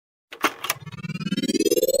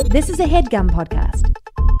This is a HeadGum podcast.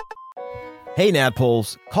 Hey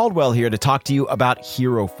Nadpoles, Caldwell here to talk to you about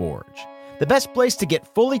Hero Forge, the best place to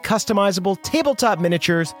get fully customizable tabletop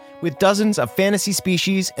miniatures with dozens of fantasy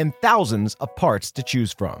species and thousands of parts to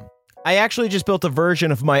choose from. I actually just built a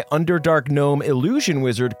version of my Underdark Gnome illusion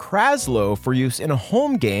wizard Kraslow for use in a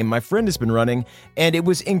home game my friend has been running, and it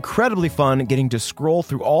was incredibly fun getting to scroll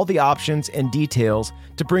through all the options and details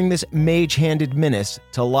to bring this mage-handed menace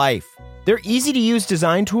to life. Their easy-to-use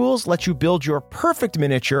design tools let you build your perfect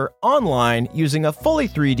miniature online using a fully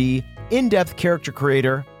 3D, in-depth character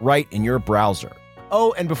creator right in your browser.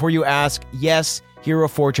 Oh, and before you ask, yes, Hero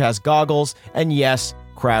Forge has goggles, and yes,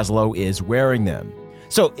 Kraslow is wearing them.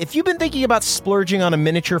 So if you've been thinking about splurging on a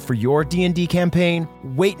miniature for your D&D campaign,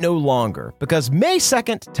 wait no longer, because May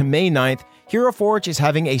 2nd to May 9th, Hero Forge is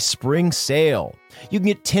having a spring sale. You can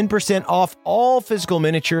get 10% off all physical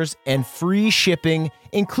miniatures and free shipping,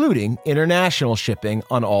 including international shipping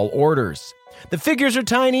on all orders. The figures are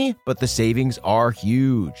tiny, but the savings are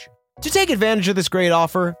huge. To take advantage of this great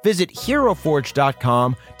offer, visit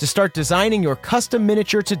HeroForge.com to start designing your custom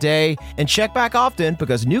miniature today and check back often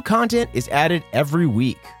because new content is added every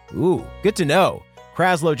week. Ooh, good to know.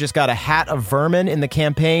 Kraslow just got a hat of vermin in the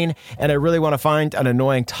campaign, and I really want to find an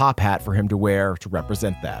annoying top hat for him to wear to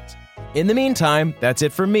represent that. In the meantime, that's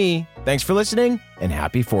it from me. Thanks for listening, and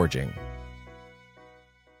happy forging.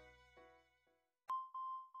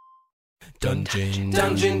 Dungeon,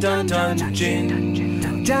 dungeon, dun, dungeon,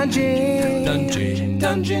 dungeon, dungeon,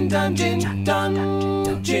 dungeon, dungeon,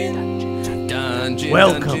 dungeon, dungeon.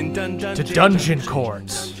 Welcome to Dungeon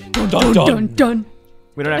Courts. Dun, dun, dun, dun.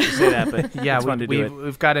 We don't have to say that, but yeah, it's fun to do it.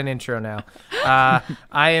 we've got an intro now.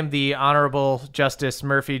 I am the Honorable Justice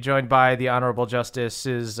Murphy, joined by the Honorable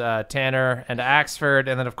Justices Tanner and Axford,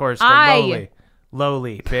 and then, of course, the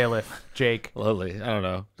lowly bailiff, Jake. Lowly, I don't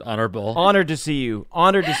know. Honorable. Honored to see you.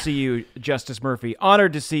 Honored to see you, Justice Murphy.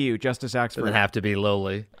 Honored to see you, Justice Axford. Doesn't have to be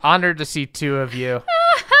lowly. Honored to see two of you.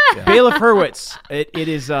 Yeah. Bailiff Hurwitz. It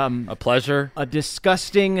is a pleasure. A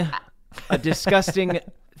disgusting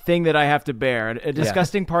thing that I have to bear. A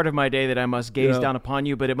disgusting part of my day that I must gaze down upon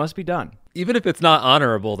you, but it must be done. Even if it's not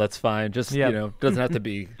honorable, that's fine. Just, doesn't have to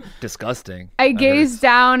be disgusting. I gaze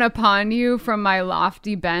down upon you from my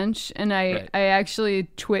lofty bench, and I actually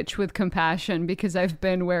twitch with compassion because I've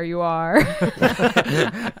been where you are.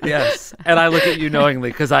 Yes, and I look at you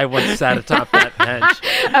knowingly because I once sat atop that bench.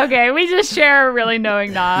 Okay, we just share a really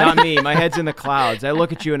knowing nod. Not me. My head's in the clouds. I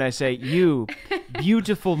look at you and I say, you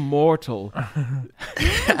beautiful mortal.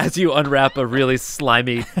 As you unwrap a really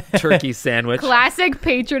slimy turkey sandwich. Classic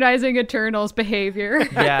patronizing Eternals behavior.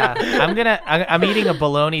 Yeah, I'm eating a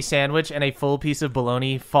bologna sandwich, and a full piece of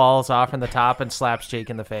bologna falls off from the top and slaps Jake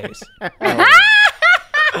in the face.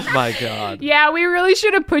 My God. Yeah, we really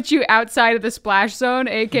should have put you outside of the splash zone,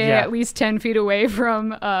 aka at least 10 feet away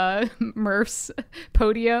from Murph's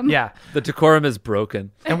podium. Yeah. The decorum is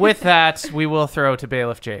broken. And with that, we will throw to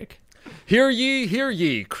Bailiff Jake. Hear ye, hear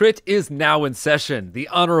ye. Crit is now in session. The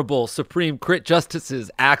Honorable Supreme Crit Justices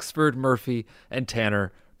Axford, Murphy, and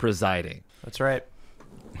Tanner presiding. That's right.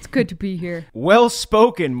 It's good to be here. Well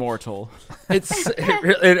spoken, mortal.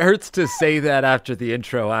 It hurts to say that after the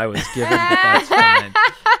intro I was given, but that's fine.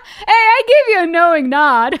 Hey, I gave you a knowing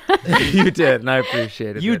nod. You did, and I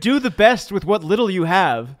appreciated it. You do the best with what little you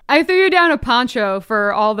have. I threw you down a poncho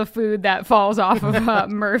for all the food that falls off of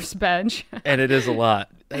Murph's bench. And it is a lot.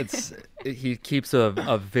 He keeps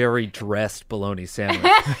a very dressed bologna sandwich.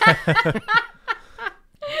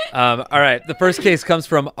 All right, the first case comes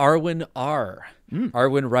from Arwin R.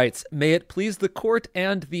 Arwin writes, "May it please the court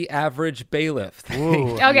and the average bailiff."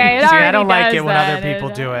 Ooh. Okay, See, I don't like it when other people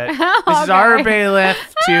do it. This is our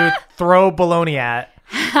bailiff to throw bologna at.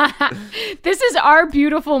 This is our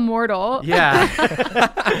beautiful mortal.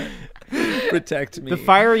 Yeah. Protect me. The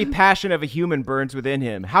fiery passion of a human burns within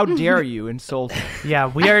him. How dare you insult him? Yeah,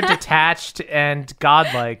 we are detached and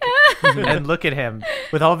godlike. And look at him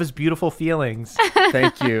with all of his beautiful feelings.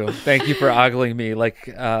 Thank you for ogling me like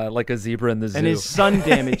a zebra in the zoo. And his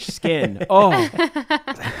sun-damaged skin. Oh,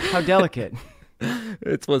 how delicate.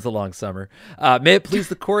 It was a long summer. May it please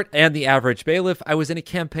the court and the average bailiff, I was in a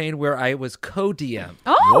campaign where I was co-DM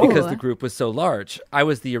because the group was so large. I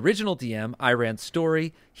was the original DM. I ran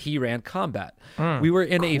story. He ran combat. We were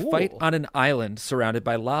in a fight on an island surrounded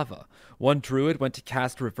by lava. One druid went to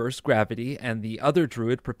cast reverse gravity, and the other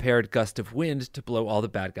druid prepared gust of wind to blow all the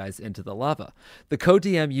bad guys into the lava. The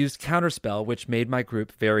co-DM used counterspell, which made my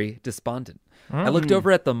group very despondent. I looked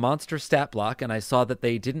over at the monster stat block, and I saw that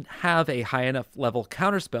they didn't have a high enough level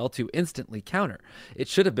counterspell to instantly counter. It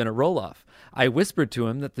should have been a roll-off. I whispered to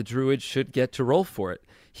him that the druid should get to roll for it.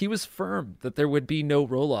 He was firm that there would be no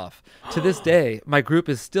roll-off. To this day, my group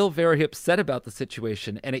is still very upset about the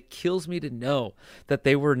situation, and it kills me to know that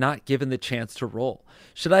they were not given the chance to roll.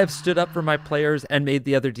 Should I have stood up for my players and made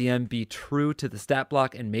the other DM be true to the stat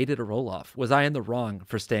block and made it a roll-off? Was I in the wrong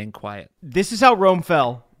for staying quiet? This is how Rome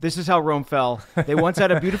fell. They once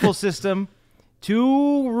had a beautiful system,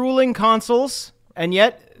 2 ruling consuls, and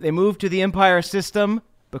yet they moved to the empire system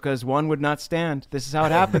because one would not stand. This is how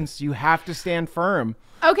it happens. You have to stand firm.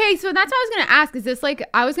 Okay, so that's what I was going to ask. Is this like,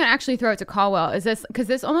 I was going to actually throw it to Caldwell. Is this, because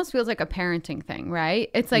this almost feels like a parenting thing,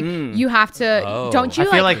 right? It's like you have to, don't you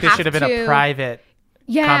I feel like this should have been a private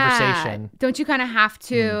conversation. Don't you kind of have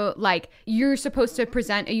to, like, you're supposed to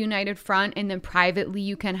present a united front, and then privately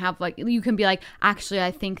you can have, like, you can be like, actually,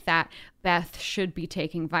 I think that Beth should be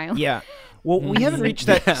taking violin. Yeah. Well, we haven't reached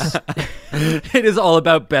that. It is all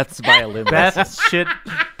about Beth's violin.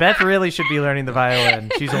 Beth really should be learning the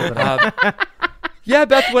violin. She's old enough. Yeah,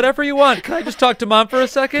 Beth, whatever you want. Can I just talk to Mom for a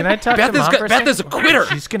second? Can I talk to Mom for a second? Beth is a quitter.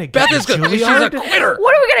 She's going to Beth get is she's a quitter.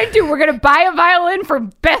 What are we going to do? We're going to buy a violin for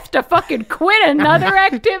Beth to fucking quit another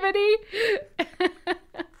activity?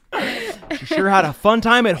 She sure had a fun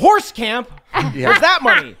time at horse camp. Where's that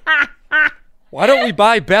money? Why don't we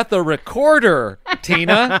buy Beth a recorder,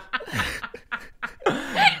 Tina?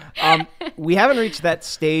 We haven't reached that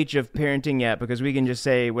stage of parenting yet because we can just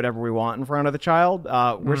say whatever we want in front of the child.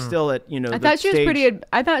 We're still at, I thought she was pretty.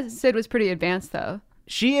 I thought Sid was pretty advanced, though.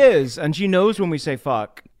 She is, and she knows when we say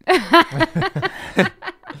fuck. And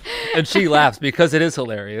she laughs because it is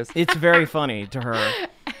hilarious. It's very funny to her.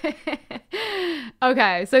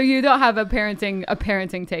 Okay, so you don't have a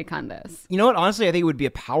parenting take on this. You know what? Honestly, I think it would be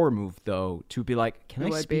a power move, though, to be like, can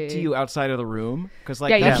I speak to you outside of the room? Because,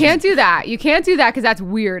 like, you can't do that. You can't do that because that's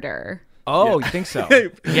weirder. Oh, you think so?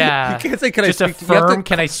 Yeah. You can't say, can just I speak a to you? firm,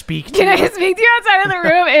 can I speak to Can you? I speak to you outside of the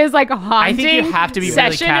room is like a haunting. I think you have to be really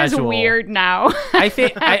session casual. Is weird now. I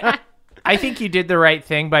think you did the right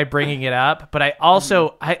thing by bringing it up, but I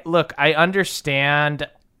also, I understand,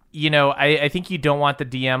 you know, I think you don't want the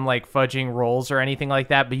DM like fudging rolls or anything like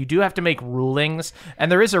that, but you do have to make rulings,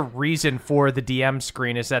 and there is a reason for the DM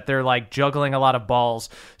screen is that they're like juggling a lot of balls.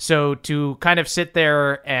 So to kind of sit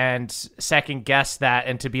there and second guess that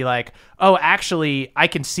and to be like, oh, actually, I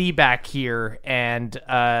can see back here, and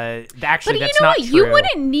actually, that's not true. You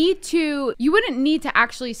wouldn't need to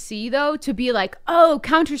actually see, though, to be like, oh,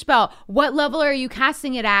 counterspell, what level are you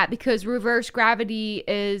casting it at? Because reverse gravity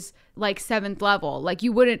is like 7th level. Like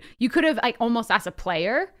you could have like almost as a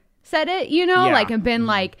player said it, you know, like and been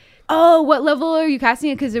like, oh, what level are you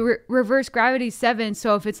casting it? Because reverse gravity is 7.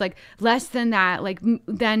 So if it's like less than that, like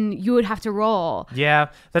then you would have to roll.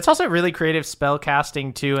 Yeah, that's also really creative spell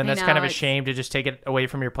casting too, and that's kind of a shame to just take it away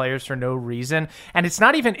from your players for no reason. And it's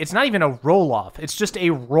not even a roll off. It's just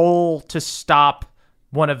a roll to stop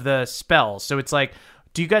one of the spells. So it's like,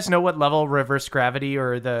 do you guys know what level reverse gravity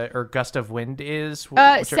or gust of wind is?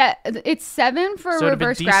 It's 7 for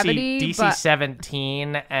reverse gravity. DC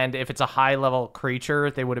 17, and if it's a high level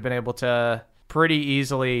creature, they would have been able to pretty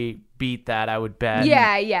easily beat that, I would bet.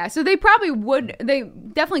 Yeah. So they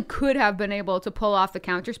definitely could have been able to pull off the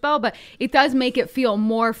counterspell, but it does make it feel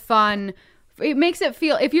more fun. It makes it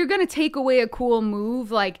feel, if you're going to take away a cool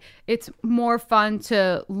move, like it's more fun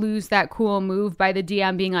to lose that cool move by the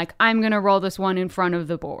DM being like, I'm going to roll this one in front of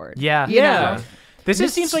the board. Yeah. You know? This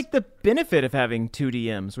seems like the benefit of having 2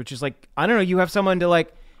 DMs, which is like, I don't know, you have someone to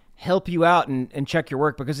like help you out and check your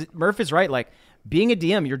work, because Murph is right. Like being a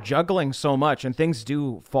DM, you're juggling so much and things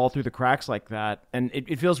do fall through the cracks like that. And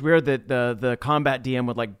it feels weird that the combat DM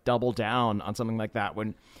would like double down on something like that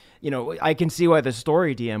when, you know, I can see why the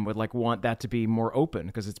story DM would like want that to be more open,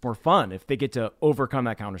 because it's more fun if they get to overcome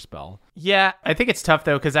that counterspell. Yeah, I think it's tough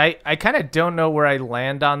though, because I kind of don't know where I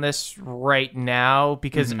land on this right now,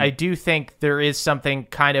 because I do think there is something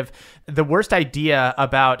kind of, the worst idea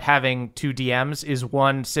about having 2 DMs is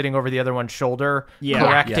one sitting over the other one's shoulder,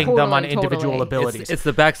 correcting them on individual abilities. It's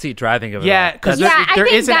the backseat driving of it. Yeah, because there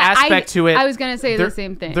is an aspect to it. I was going to say the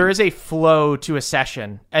same thing. There is a flow to a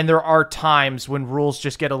session, and there are times when rules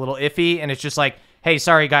just get a little iffy, and it's just like, hey,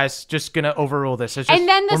 sorry guys, just gonna overrule this. It's just, and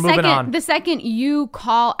then the second you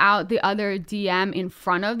call out the other DM in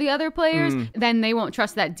front of the other players, then they won't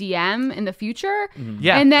trust that DM in the future.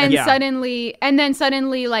 Yeah. And then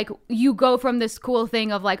suddenly like you go from this cool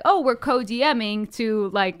thing of like, oh, we're co-DMing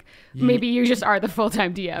to like maybe you just are the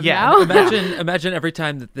full-time DM now. Imagine every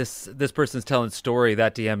time that this person's telling story,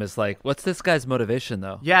 that DM is like, what's this guy's motivation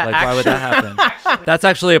though? Yeah, like why would that happen? That's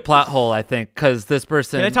actually a plot hole, I think, because this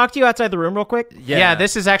person. Can I talk to you outside the room real quick? Yeah,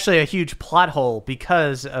 this is actually a huge plot hole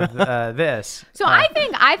because of this. So I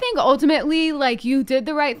think ultimately, like, you did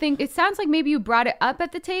the right thing. It sounds like maybe you brought it up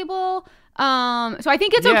at the table. So I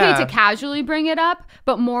think it's okay to casually bring it up,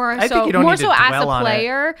 but more so as a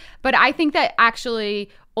player. But I think that actually,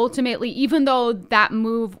 ultimately, even though that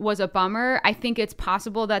move was a bummer, I think it's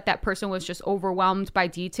possible that that person was just overwhelmed by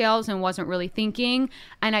details and wasn't really thinking.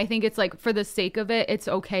 And I think it's like, for the sake of it, it's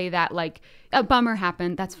okay that like a bummer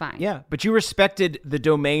happened. That's fine. Yeah, but you respected the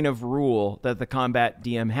domain of rule that the combat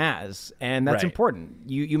DM has, and that's important.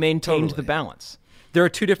 You maintained the balance. There are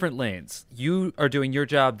two different lanes. You are doing your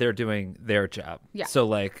job, they're doing their job. Yeah. So,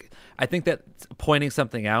 like, I think that pointing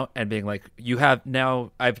something out and being like,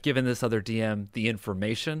 I've given this other DM the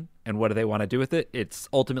information, and what do they want to do with it? It's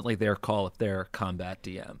ultimately their call if they're combat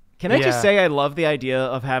DM. Can I just say I love the idea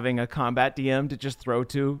of having a combat DM to just throw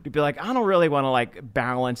to be like, I don't really want to like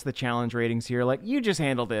balance the challenge ratings here. Like, you just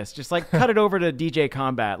handle this. Just like cut it over to DJ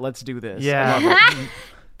Combat. Let's do this. Yeah.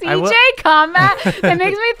 DJ Combat? That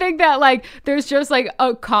makes me think that like there's just like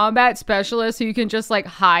a combat specialist who you can just like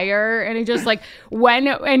hire, and he just like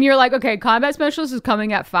and you're like, okay, combat specialist is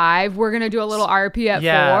coming at 5. We're gonna do a little RP at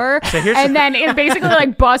 4. So and then it basically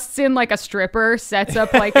like busts in like a stripper, sets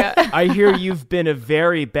up like a I hear you've been a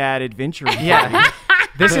very bad adventurer. Yeah.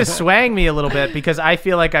 This is swaying me a little bit because I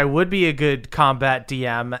feel like I would be a good combat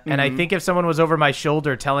DM, and I think if someone was over my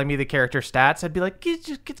shoulder telling me the character stats, I'd be like, get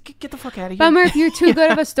the fuck out of here. Bummer if you're too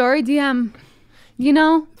good of a story DM. You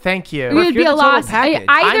know? Thank you. You'd be a loss.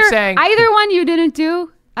 Either one you didn't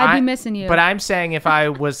do, I'd be missing you. But I'm saying if I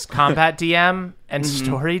was combat DM and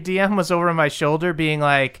story DM was over my shoulder being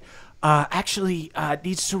like, actually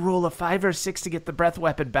needs to roll a 5 or 6 to get the breath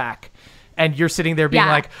weapon back. And you're sitting there being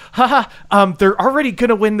like, they're already going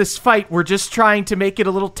to win this fight. We're just trying to make it a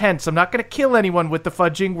little tense. I'm not going to kill anyone with the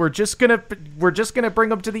fudging. We're just going to bring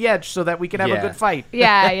them to the edge so that we can have a good fight.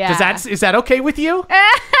 Yeah. Is that okay with you?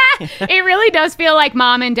 It really does feel like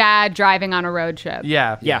mom and dad driving on a road trip.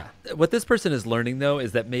 Yeah. What this person is learning, though,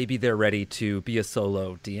 is that maybe they're ready to be a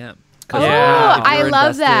solo DM. I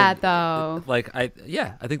love that, though. Like, I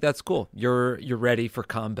think that's cool. You're ready for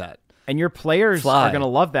combat. And your players are going to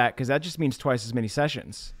love that because that just means twice as many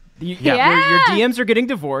sessions. Your DMs are getting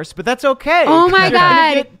divorced, but that's okay. Oh my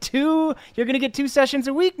God. You're going to get 2 sessions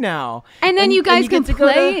a week now. And then you guys can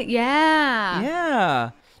play. Yeah.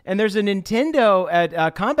 And there's a Nintendo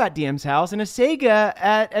at Combat DM's house and a Sega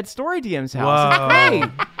at Story DM's house. Whoa.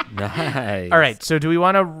 It's great. Nice. All right. So do we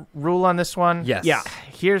want to rule on this one? Yes. Yeah.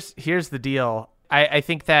 Here's the deal. I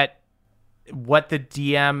think that what the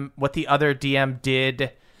other DM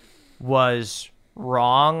did was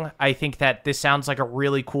wrong. I think that this sounds like a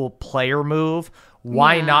really cool player move.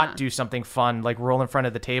 Why not do something fun like roll in front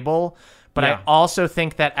of the table? But I also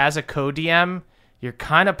think that as a co-DM, you're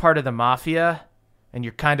kind of part of the mafia and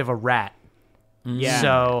you're kind of a rat. Yeah.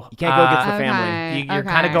 So you can't go against the family. You're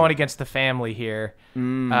kind of going against the family here.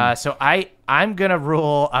 So I'm gonna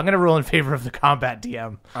rule in favor of the combat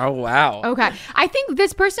DM. Oh wow. Okay. I think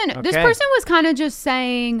this person was kind of just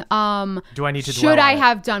saying, do I need to should I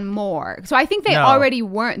have done more? So I think they already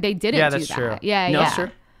weren't. They didn't do that's that. true. Yeah. No, yeah. that's true.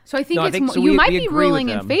 So I think so you we might be agree ruling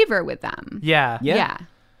with in them. favor with them. Yeah.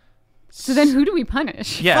 So then who do we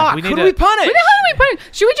punish? Yeah. Fuck, who do we punish? Who the hell do we punish?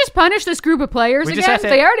 Should we just punish this group of players We just again? have to-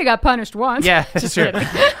 They already got punished once. Yeah, that's true.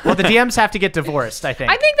 Well, the DMs have to get divorced, I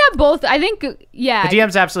think. I think The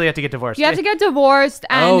DMs absolutely have to get divorced. You have to get divorced.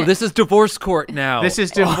 And This is divorce court now. This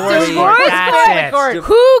is divorce. Divorce That's court. it.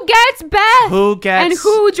 Who gets Beth? Who gets- And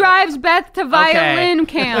who drives Beth to violin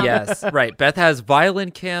camp? Yes, right. Beth has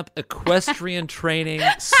violin camp, equestrian training.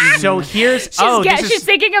 So here's She's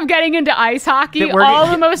thinking of getting into ice hockey. That we're- All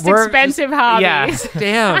the most we're- expensive hobbies. Yeah.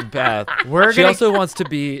 Damn, Beth. She also wants to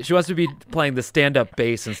be playing the stand-up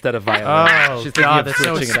bass instead of violin. Oh, She's thinking God, of that's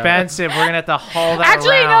so switching it up. expensive. We're going to have to haul that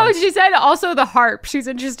Actually, around. no. She said also the harp. She's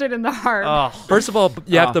interested in the harp. Oh, First of all,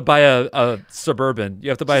 you have to buy a Suburban. You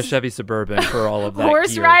have to buy a Chevy Suburban for all of that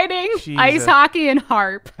Horse gear. riding, Jesus. ice hockey, and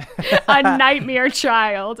harp. A nightmare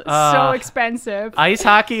child. So expensive. ice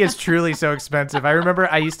hockey is truly so expensive. I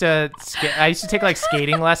remember I used to take like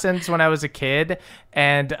skating lessons when I was a kid,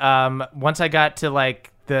 and once I got to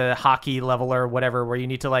like the hockey level or whatever where you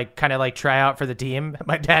need to like kind of like try out for the team,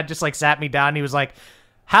 my dad just like sat me down and he was like,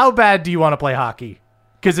 how bad do you want to play hockey?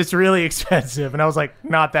 Because it's really expensive. And I was like,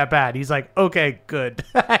 not that bad. He's like, okay, good.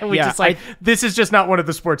 This is just not one of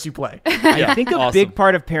the sports you play. I think a awesome. big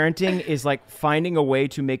part of parenting is like finding a way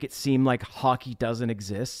to make it seem like hockey doesn't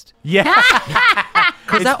exist. Yeah.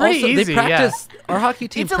 Because It's pretty easy, they practice. Our hockey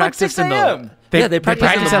team It's at, like, practice 6 in the. a.m.. They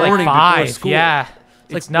practice in the at like morning 5. before school. Yeah.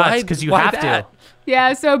 It's nuts because you why have that? to.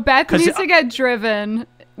 Yeah, so Beth 'Cause needs to get driven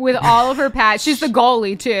with all of her pads. She's the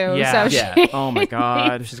goalie too. Yeah. So Yeah. she, Oh my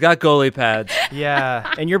God. She's got goalie pads.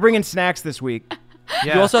 Yeah. And you're bringing snacks this week.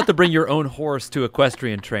 Yeah. You also have to bring your own horse to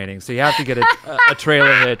equestrian training, so you have to get a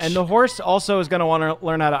trailer hitch. And the horse also is going to want to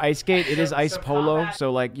learn how to ice skate. It is ice polo,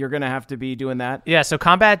 so like you're going to have to be doing that. Yeah, so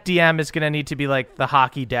combat DM is gonna need to be like the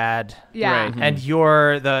hockey dad, yeah. Right. and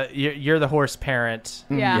you're the horse parent,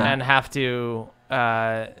 Yeah. and have to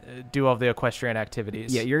do all the equestrian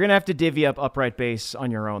activities. Yeah, you're going to have to divvy up upright base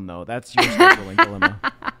on your own, though. That's your scheduling dilemma.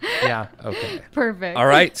 Yeah. Okay. Perfect. All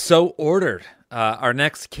right, so ordered. Our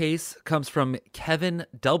next case comes from Kevin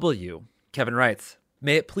W. Kevin writes,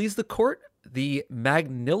 "May it please the court, the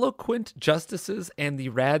magniloquent justices, and the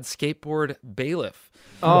rad skateboard bailiff."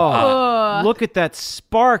 Oh, look at that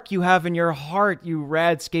spark you have in your heart, you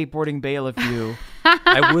rad skateboarding bailiff, you.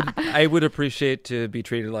 I would appreciate to be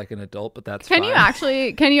treated like an adult, but that's Can fine. you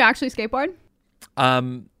actually skateboard?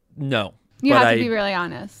 No. You but have to be really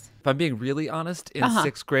honest. If I'm being really honest, in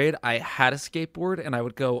sixth grade, I had a skateboard and I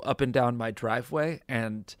would go up and down my driveway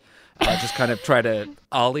and just kind of try to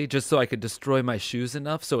ollie just so I could destroy my shoes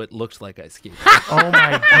enough so it looked like I skated. Oh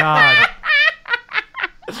my god.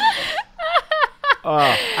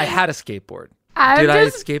 I had a skateboard. I'm Did I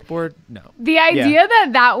just- skateboard? No. The idea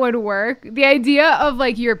that would work, the idea of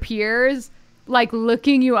like your peers like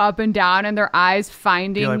looking you up and down and their eyes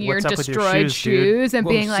finding like, your "What's up with your destroyed shoes, dude?" shoes and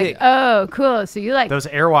Whoa, being like, sick. oh, cool. So you like, Those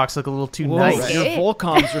airwalks look a little too Whoa, nice. your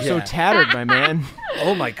Volcoms are so Yeah. tattered, my man.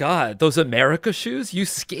 Oh my God. Those America shoes? You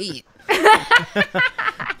skate.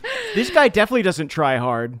 This guy definitely doesn't try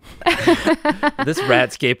hard. This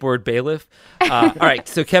rad skateboard bailiff. All right.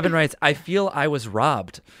 So Kevin writes, "I feel I was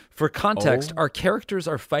robbed. For context, our characters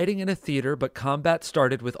are fighting in a theater, but combat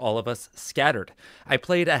started with all of us scattered. I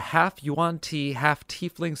played a half Yuan Ti, half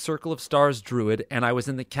Tiefling Circle of Stars druid, and I was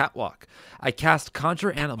in the catwalk. I cast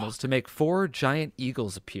Conjure Animals to make 4 giant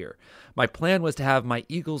eagles appear. My plan was to have my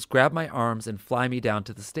eagles grab my arms and fly me down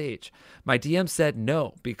to the stage. My DM said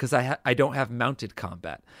no, because I don't have mounted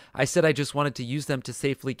combat. I said I just wanted to use them to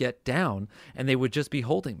safely get down, and they would just be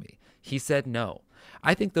holding me. He said no.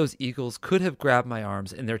 I think those eagles could have grabbed my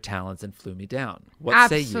arms in their talons and flew me down. What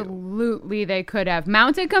say you?" absolutely they could have.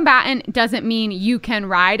 Mounted combatant doesn't mean you can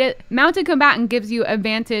ride it. Mounted combatant gives you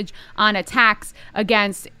advantage on attacks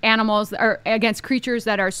against animals or against creatures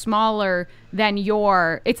that are smaller than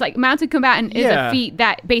your. It's like mounted combatant is Yeah. a feat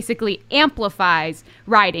that basically amplifies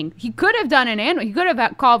riding. He could have done an animal. He could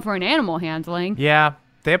have called for an animal handling. Yeah.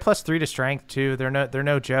 They have +3 to strength too. They're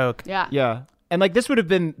no joke. Yeah. Yeah. And like this would have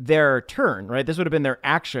been their turn, right? This would have been their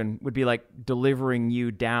action, would be like delivering you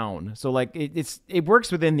down. So like it works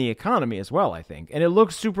within the economy as well, I think. And it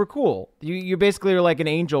looks super cool. You basically are like an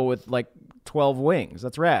angel with like 12 wings.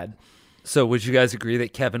 That's rad. So would you guys agree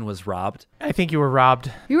that Kevin was robbed? I think you were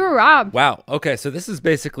robbed. You were robbed. Wow. Okay, so this is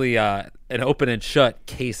basically an open and shut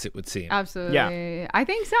case, it would seem. Absolutely. Yeah. I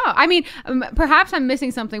think so. I mean, perhaps I'm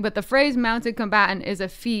missing something, but the phrase mounted combatant is a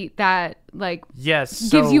feat that like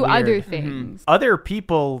Yes. gives so you weird. other things. Other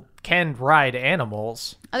people can ride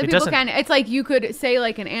animals. Other It people doesn't- can. It's like you could say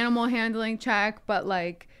like an animal handling check, but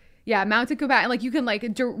like, yeah, mounted combatant, like you can like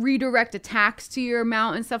redirect attacks to your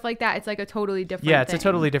mount and stuff like that. It's like a totally different Yeah, it's a thing.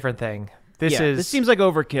 totally different thing. This This seems like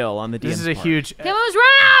overkill on the DM's this is a part. huge. Kevin was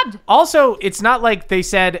robbed! Also, it's not like they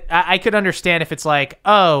said. I could understand if it's like,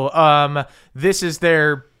 oh, this is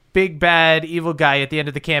their big bad evil guy at the end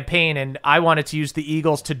of the campaign, and I wanted to use the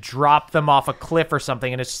eagles to drop them off a cliff or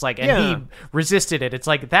something, and it's just like, and Yeah. he resisted it. It's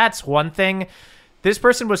like that's one thing. This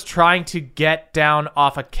person was trying to get down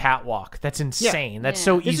off a catwalk. That's insane. That's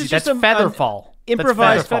so This easy. is That's just featherfall. That's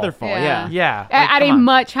Improvised featherfall, yeah. Yeah. At like, a come on.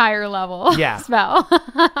 much higher level Yeah. spell.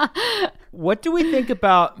 What do we think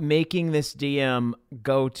about making this DM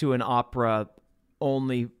go to an opera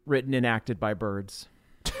only written and acted by birds?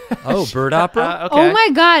 Oh, bird opera? Okay. Oh my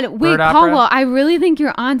God. Wait, Bird opera? Caldwell, I really think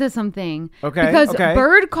you're onto something. Okay, Because okay.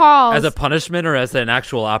 bird calls. As a punishment or as an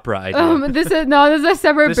actual opera idea? This is a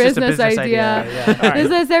separate This is a business business idea. idea, yeah. This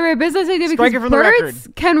is a separate business idea Strike because it from the birds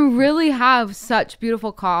record. can really have such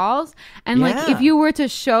beautiful calls, and like Yeah. if you were to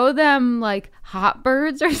show them like hot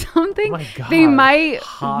birds or something, Oh my God. they might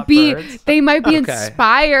Hot be birds? Okay.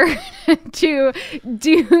 inspired to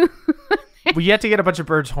do. We yet to get a bunch of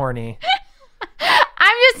birds horny.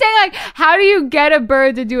 I'm just saying, like, how do you get a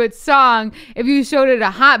bird to do its song? If you showed it a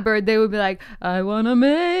hot bird, they would be like, "I wanna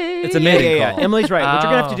make." It's a mating call. Emily's right. What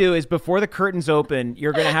you're going to have to Oh. do is before the curtains open,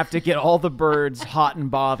 you're going to have to get all the birds hot and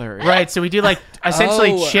bothered. Right, so we do like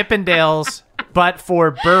essentially Oh. Chippendales, but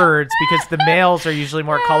for birds because the males are usually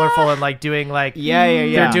more colorful and like doing like Yeah.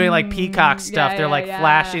 they're doing like peacock stuff. They're like yeah.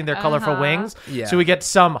 flashing their colorful Uh-huh. wings. Yeah. So we get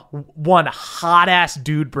one hot ass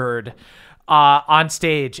dude bird on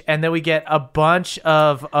stage, and then we get a bunch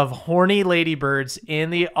of horny ladybirds in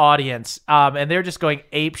the audience, and they're just going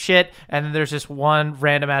ape shit, and then there's just one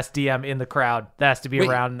random ass DM in the crowd that has to be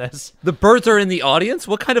around this. The birds are in the audience?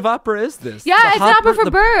 What kind of opera is this? Yeah, it's an opera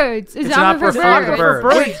for birds. It's an opera for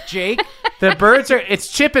birds. Jake. The birds are, it's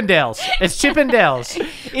Chippendales. It's Chippendales.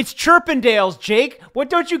 It's Chirpendales, Jake. What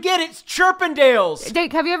don't you get? It's Chirpendales.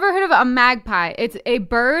 Jake, have you ever heard of a magpie? It's a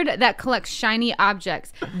bird that collects shiny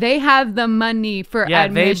objects. They have the money for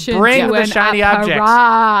admission they bring to the an shiny opera.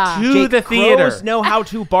 objects to Jake, the theater. Crows know how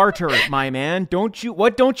to barter, my man.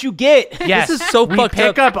 What don't you get? Yes, This is so we fucked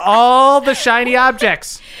pick up all the shiny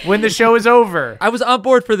objects when the show is over. I was on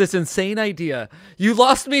board for this insane idea. You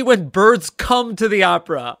lost me when birds come to the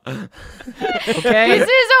opera. Okay. This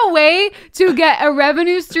is a way to get a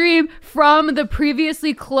revenue stream from the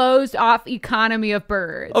previously closed off economy of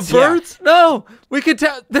birds. Of birds? No. We could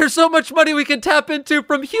there's so much money we can tap into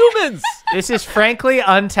from humans. This is frankly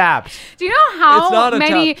untapped. Do you know It's how not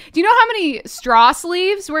many? Do you know how many straw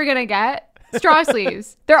sleeves we're gonna get? Straw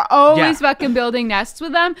sleeves. They're always fucking building nests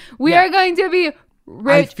with them. We are going to be I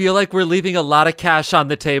rich. feel like we're leaving a lot of cash on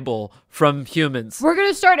the table from humans. We're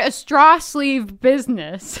gonna start a straw sleeve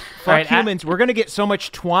business. Fuck Right, humans. We're gonna get so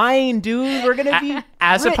much twine, dude. We're gonna be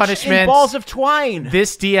as a rich punishment, in balls of twine.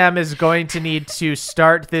 This DM is going to need to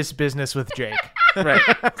start this business with Jake. Right.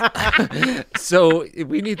 So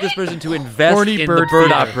we need this person to invest Horny in bird the bird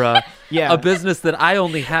theater. opera, Yeah. a business that I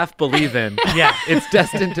only half believe in. Yeah. It's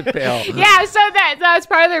destined to fail. Yeah, so that's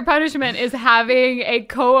part of their punishment is having a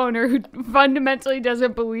co-owner who fundamentally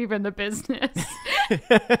doesn't believe in the business.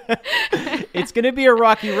 It's gonna be a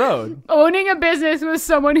rocky road. Owning a business with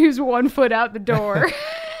someone who's 1 foot out the door.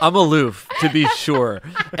 I'm aloof, to be sure.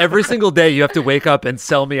 Every single day you have to wake up and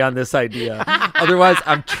sell me on this idea. Otherwise,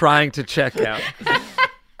 I'm trying to check out.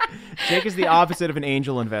 Jake is the opposite of an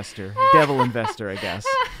angel investor, devil investor, I guess.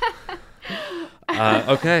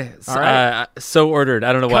 Okay. So, All right. so ordered.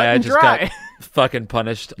 I don't know why Cut I and just dry. got fucking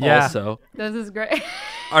punished Yeah. also. This is great.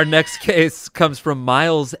 Our next case comes from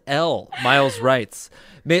Miles L. Miles writes,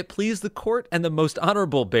 "May it please the court and the most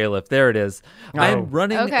honorable bailiff." There it is. I am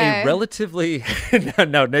running Okay. a relatively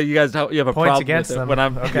no, you guys you have a Points problem against with it them. when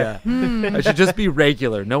I'm Okay. yeah. I should just be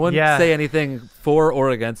regular. No one Yeah. say anything for or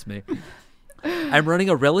against me. I'm running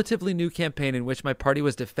a relatively new campaign in which my party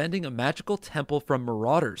was defending a magical temple from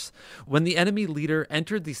marauders. When the enemy leader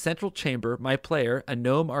entered the central chamber, my player, a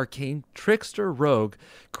gnome arcane trickster rogue,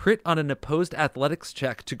 crit on an opposed athletics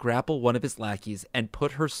check to grapple one of his lackeys and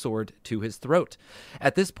put her sword to his throat.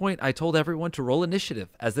 At this point, I told everyone to roll initiative,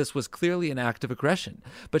 as this was clearly an act of aggression.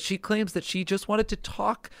 But she claims that she just wanted to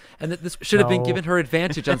talk and that this should have been No. given her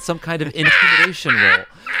advantage on some kind of intimidation roll.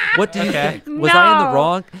 What do you think? Was I in the No.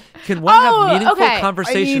 wrong? Can one have meaningful okay.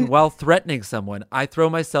 conversation I mean- while threatening someone? I throw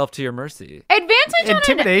myself to your mercy. Advantage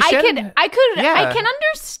Intimidation? on I Yeah. can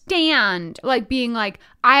understand like being like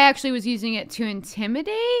I actually was using it to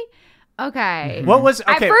intimidate. Okay. What was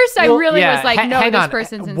okay? At first, I really yeah, was like, ha- no, hang this on.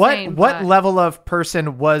 person's What insane. what but- level of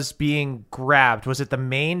person was being grabbed? Was it the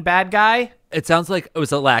main bad guy? It sounds like it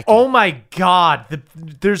was a lackey. Oh my god!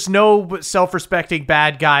 There's no self-respecting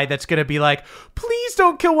bad guy that's gonna be like, "Please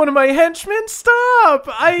don't kill one of my henchmen. Stop!"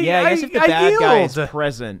 I guess if the bad guy is yield."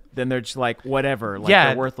 present, then they're just like, whatever. Like, Yeah.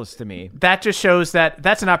 they're worthless to me. That just shows that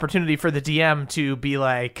that's an opportunity for the DM to be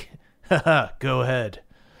like, "Haha, go ahead."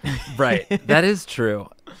 Right. That is true.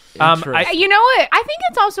 I- You know what? I think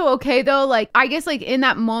it's also okay though. Like, I guess like in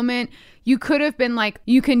that moment, you could have been like,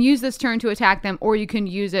 you can use this turn to attack them, or you can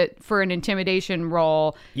use it for an intimidation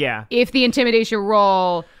roll. Yeah. If the intimidation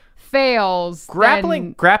roll fails,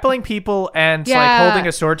 then- grappling people and like Yeah. holding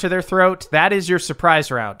a sword to their throat, that is your surprise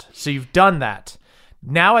round. So you've done that.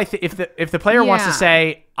 Now if the player wants to Yeah.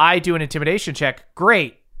 say, I do an intimidation check,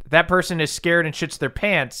 great. That person is scared and shits their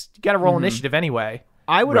pants. You got to roll initiative anyway.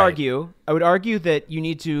 I would Right. argue that you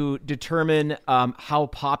need to determine how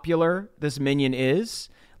popular this minion is.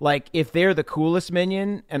 Like, if they're the coolest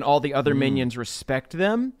minion and all the other minions respect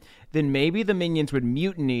them, then maybe the minions would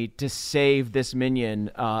mutiny to save this minion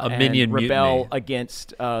and minion rebel mutiny.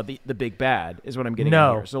 against the big bad, is what I'm getting No.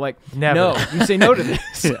 at here. So, like, Never. no, you say no to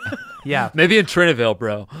this. Yeah. Maybe in Triniville,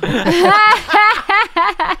 bro.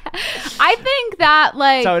 I think that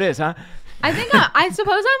like That's how it is, huh? I think I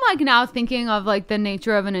suppose I'm like now thinking of like the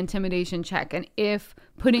nature of an intimidation check and if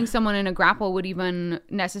putting someone in a grapple would even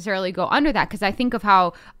necessarily go under that, because I think of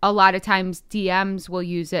how a lot of times DMs will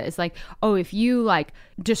use it as like, oh, if you like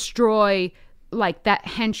destroy like that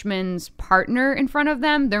henchman's partner in front of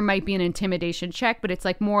them, there might be an intimidation check, but it's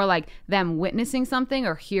like more like them witnessing something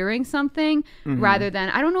or hearing something rather than,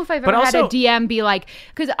 I don't know if I've But ever had also- a DM be like,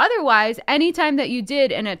 because otherwise anytime that you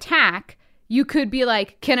did an attack, you could be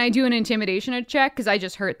like, can I do an intimidation check? Because I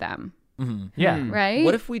just hurt them. Yeah. Right?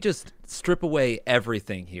 What if we just strip away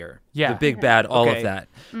everything here? Yeah. The big bad, all Okay. of that.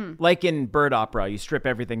 Like in bird opera, you strip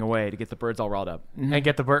everything away to get the birds all riled up. And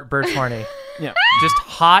get the birds horny. Yeah. Just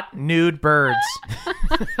hot, nude birds.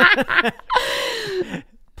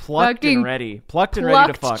 Plucked Fucking and ready. Plucked and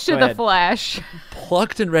ready to fuck. to Go the ahead. flesh.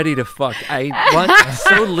 Plucked and ready to fuck. I want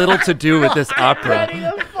so little to do with this opera.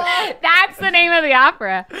 That's the name of the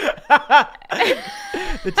opera.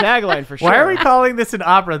 The tagline for sure. Why are we calling this an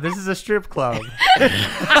opera? This is a strip club.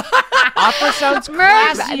 Opera sounds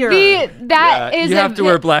Merv, classier. that is you have to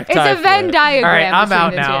wear black tie It's a for Venn it. diagram. All right, I'm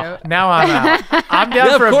out between the now. two. Now I'm out. I'm down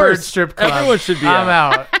Yeah, for of a bird course. strip club. Everyone should be I'm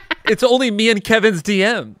out. It's only me and Kevin's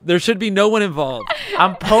DM. There should be no one involved.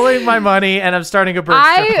 I'm pulling my money and I'm starting a bird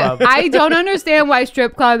strip club. I don't understand why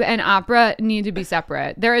strip club and opera need to be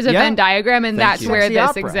separate. There is a Yeah. Venn diagram, and that's you. where Sexy this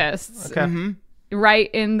opera. exists. Okay. Right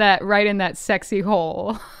in that sexy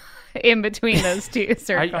hole in between those two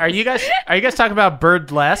circles. Are you guys talking about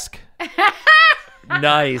Bird-lesque?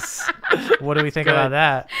 Nice. What do we think about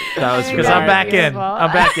that? That was Because really I'm back in. Beautiful.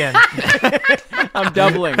 I'm back in. I'm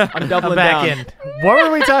doubling. I'm doubling I'm back down. in. What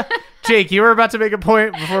were we talking? Jake, you were about to make a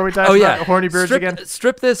point before we talked about horny birds again.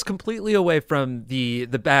 Strip this completely away from the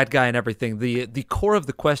bad guy and everything. The core of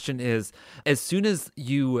the question is, as soon as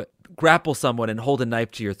you grapple someone and hold a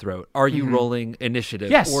knife to your throat, are you rolling initiative?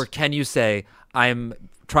 Yes. Or can you say, I'm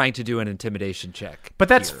trying to do an intimidation check? But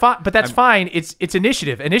that's fine. But that's fine. It's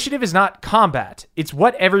initiative. Initiative is not combat. It's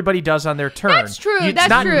what everybody does on their turn. That's true. It's That's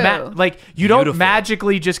not true. like you don't Beautiful.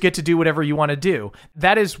 magically just get to do whatever you want to do.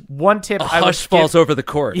 That is one tip. A I would hush falls give, over the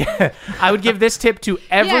court. I would give this tip to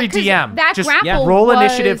every 'cause DM. that Just grapple roll was-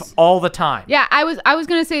 initiative all the time. Yeah, I was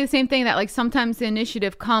gonna say the same thing, that like sometimes the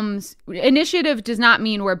initiative does not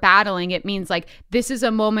mean we're battling. It means like this is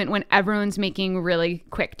a moment when everyone's making really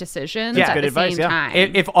quick decisions Yeah. at Good the advice, same yeah.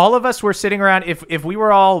 time. If all of us were sitting around, if we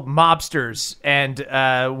were all mobsters and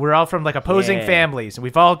we're all from like opposing Yeah. families, and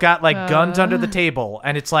we've all got like guns under the table,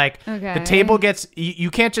 and it's like the Okay. table gets, you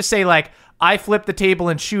can't just say like, I flip the table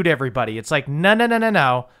and shoot everybody. It's like,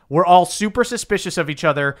 no. We're all super suspicious of each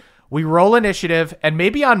other. We roll initiative, and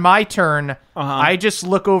maybe on my turn, I just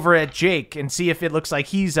look over at Jake and see if it looks like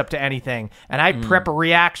he's up to anything, and I prep a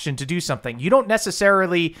reaction to do something. You don't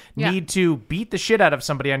necessarily need to beat the shit out of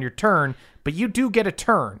somebody on your turn, but you do get a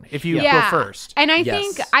turn if you go first. And I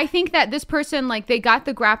Yes. think that this person, like, they got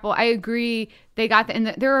the grapple. I agree. They got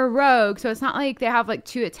they're a rogue, so it's not like they have like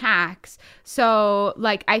 2 attacks. So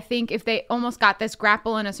like, I think if they almost got this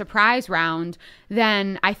grapple in a surprise round,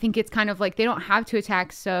 then I think it's kind of like they don't have 2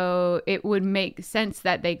 attacks, so it would make sense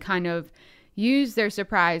that they kind of use their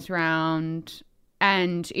surprise round.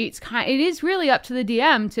 And it is really up to the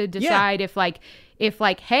DM to decide if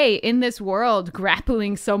hey, in this world,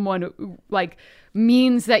 grappling someone like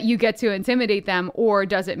means that you get to intimidate them, or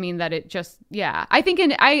does it mean that it just I think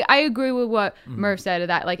I agree with what Murph said,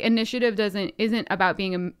 that like initiative isn't about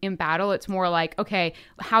being in battle. It's more like, okay,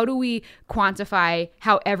 how do we quantify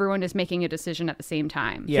how everyone is making a decision at the same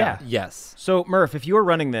time? Yeah. Yes. So, Murph, if you were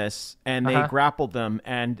running this and they grappled them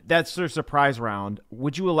and that's their surprise round,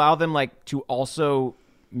 would you allow them like to also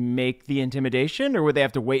make the intimidation, or would they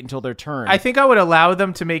have to wait until their turn? I think I would allow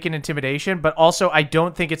them to make an intimidation, but also I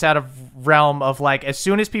don't think it's out of realm of like, as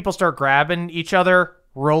soon as people start grabbing each other,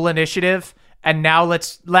 roll initiative, and now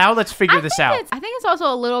let's figure this out. I think it's also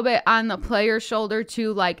a little bit on the player's shoulder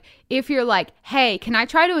too. Like, if you're like, hey, can I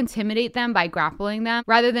try to intimidate them by grappling them,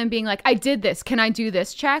 rather than being like, I did this, can I do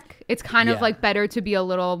this check? It's kind of like better to be a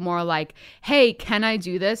little more like, hey, can I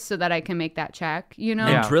do this so that I can make that check? You know?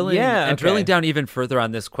 And drilling Yeah, drilling okay. down even further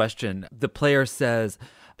on this question, the player says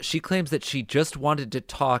she claims that she just wanted to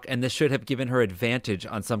talk, and this should have given her advantage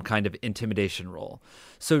on some kind of intimidation roll.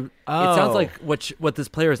 So it sounds like what this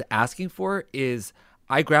player is asking for is,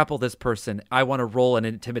 I grapple this person, I want to roll an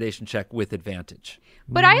intimidation check with advantage.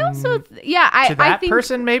 But I also, To that I think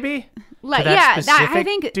person, maybe? like, To that I specific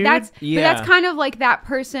think dude? but Yeah. that's kind of like that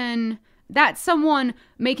person. That's someone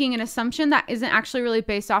making an assumption that isn't actually really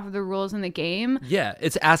based off of the rules in the game. Yeah,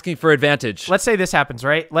 it's asking for advantage. Let's say this happens,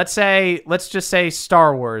 right? Let's just say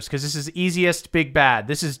Star Wars, because this is easiest big bad.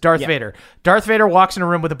 This is Darth Vader. Darth Vader walks in a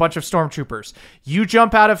room with a bunch of stormtroopers. You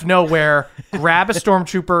jump out of nowhere, grab a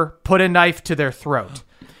stormtrooper, put a knife to their throat.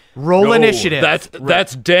 Roll initiative.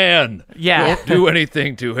 That's Dan. Yeah. Don't do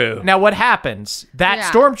anything to him. Now what happens? That Yeah.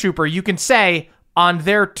 stormtrooper, you can say on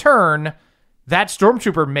their turn, that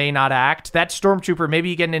stormtrooper may not act. That stormtrooper, maybe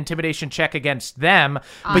you get an intimidation check against them,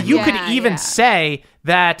 but you could even say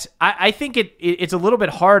that I think it's a little bit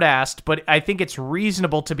hard-assed, but I think it's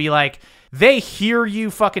reasonable to be like, they hear you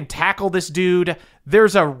fucking tackle this dude.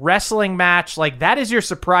 There's a wrestling match. Like, that is your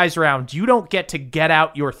surprise round. You don't get to get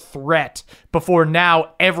out your threat before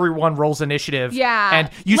now everyone rolls initiative. Yeah. And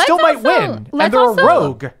you still might win. And they're a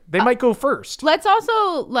rogue. They might go first. Let's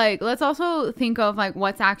also think of like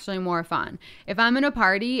what's actually more fun. If I'm in a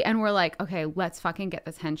party and we're like, okay, let's fucking get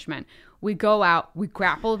this henchman. We go out, we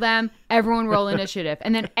grapple them, everyone roll initiative.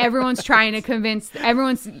 And then everyone's trying to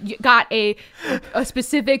everyone's got a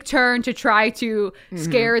specific turn to try to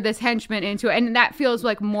scare this henchman into it. And that feels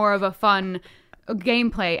like more of a fun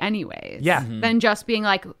gameplay anyways. Yeah. Than just being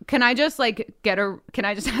like, can I just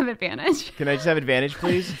have advantage? Can I just have advantage,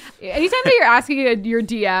 please? Anytime that you're asking your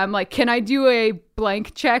DM, like, can I do a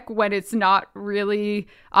blank check when it's not really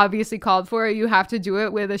obviously called for, you have to do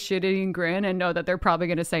it with a shit-eating grin and know that they're probably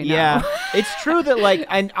going to say no. Yeah, it's true that, like,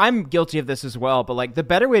 and I'm guilty of this as well, but, like, the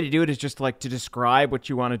better way to do it is just, like, to describe what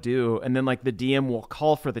you want to do, and then, like, the DM will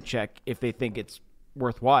call for the check if they think it's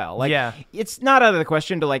worthwhile. Like, yeah. It's not out of the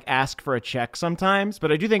question to, like, ask for a check sometimes, but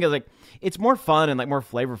I do think it's, like, it's more fun and, like, more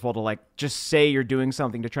flavorful to, like, just say you're doing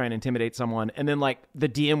something to try and intimidate someone, and then, like, the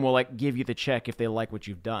DM will, like, give you the check if they like what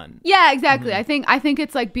you've done. Yeah, exactly. I think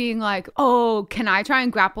it's like being like, oh, can I try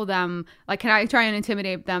and grapple them? Like, can I try and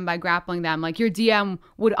intimidate them by grappling them? Like, your DM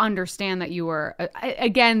would understand that you were,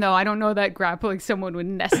 again, though, I don't know that grappling someone would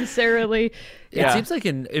necessarily. It seems like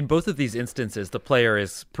in both of these instances, the player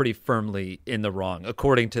is pretty firmly in the wrong,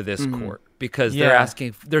 according to this court, because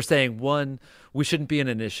they're saying, one, we shouldn't be in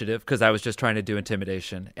initiative because I was just trying to do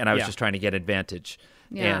intimidation and I was just trying to get advantage.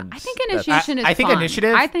 Yeah, and I think initiation is fun. I think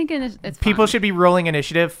initiative. I think it's fun. People should be rolling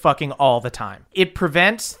initiative fucking all the time. It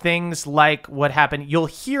prevents things like what happened. You'll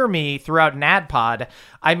hear me throughout NADPOD.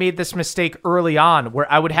 I made this mistake early on where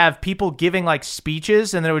I would have people giving like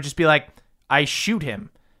speeches and then it would just be like, I shoot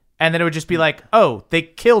him. And then it would just be like, oh, they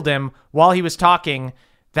killed him while he was talking.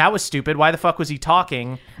 That was stupid. Why the fuck was he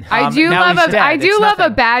talking? I do love a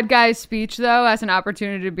nothing. bad guy's speech though, as an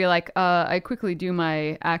opportunity to be like, I quickly do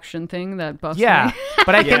my action thing that busts me.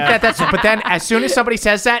 But I think but then as soon as somebody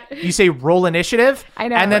says that, you say roll initiative. I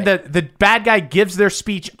know. And then the bad guy gives their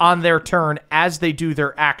speech on their turn as they do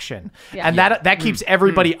their action. Yeah. And that keeps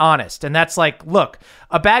everybody honest. And that's like, look,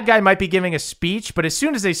 a bad guy might be giving a speech, but as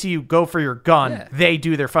soon as they see you go for your gun, they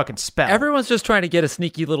do their fucking spell. Everyone's just trying to get a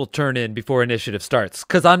sneaky little turn in before initiative starts.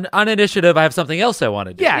 Because on initiative, I have something else I want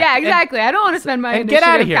to do. Yeah, exactly. I don't want to spend my and initiative get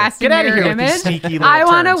out of here. casting Get out of mirror here with these image. sneaky little I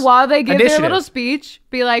want to, turns. while they give Initiative. their little speech,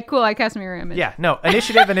 be like, cool, I cast mirror image. Yeah, no,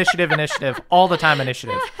 initiative, all the time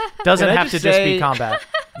initiative. Doesn't Can I have to just just say- be combat.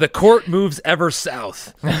 The court moves ever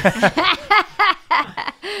south.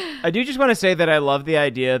 I do just want to say that I love the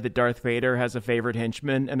idea that Darth Vader has a favorite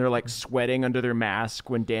henchman, and they're, like, sweating under their mask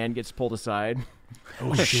when Dan gets pulled aside.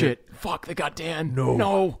 Oh, shit. Fuck, they got Dan.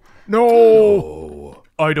 No.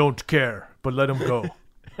 I don't care, but let him go.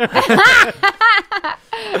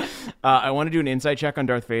 I want to do an insight check on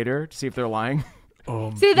Darth Vader to see if they're lying.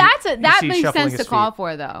 See, that see makes shuffling sense his to call feet.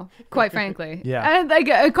 for, though. Quite frankly, Yeah. And, like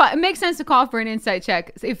it makes sense to call for an insight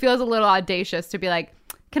check. It feels a little audacious to be like,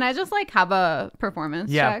 can I just like have a performance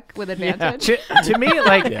check with advantage? To me,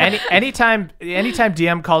 like anytime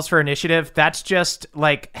DM calls for initiative, that's just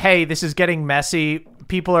like, hey, this is getting messy.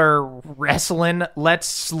 People are wrestling. Let's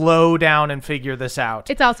slow down and figure this out.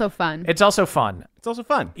 It's also fun. It's also fun. It's also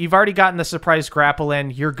fun. You've already gotten the surprise grapple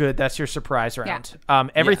in. You're good. That's your surprise round.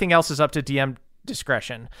 Everything else is up to DM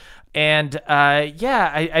discretion. And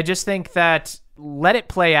I just think that let it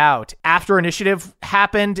play out. After initiative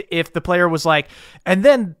happened, if the player was like, and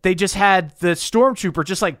then they just had the stormtrooper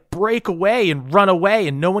just like break away and run away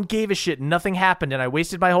and no one gave a shit and nothing happened and I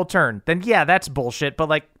wasted my whole turn, then yeah, that's bullshit. But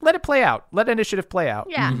like, let it play out. Let initiative play out.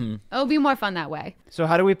 Yeah, it'll be more fun that way. So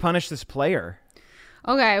how do we punish this player?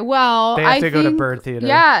 Okay, well, They have I to go to think- Bird Theater.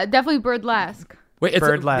 Yeah, definitely Bird-lesque. Wait, it's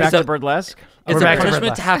Bird-lesque. Back Is to Bird-lesque? Is We're it back to punishment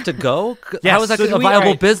Bird-lesque. to have to go? Yes. How is that So do a we- viable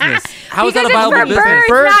alright. business? How is that a Because it's viable for business?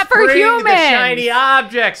 birds. Not for bring humans. The shiny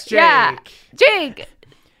objects, Jake. Yeah, Jake.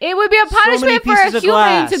 It would be a many punishment for pieces a of human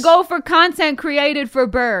glass. to go for content created for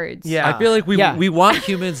birds. Yeah. I feel like we Yeah. want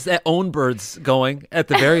humans that own birds going at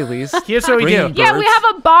the very least. Here's what we do. Bringing Yeah, we birds.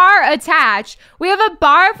 have a bar attached. We have a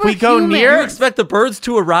bar for We go humans. near- You expect the birds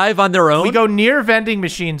to arrive on their own? We go near vending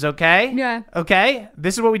machines, okay? Yeah. Okay?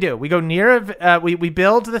 This is what we do. We go near, we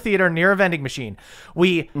build the theater near a vending machine.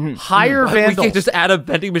 We hire We vandals can't just add a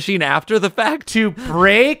vending machine after the fact. to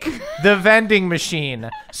break the vending machine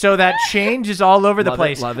so that change is all over the Love it,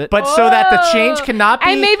 place. love love it. But so that the change cannot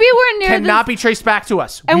be And maybe we're near be traced back to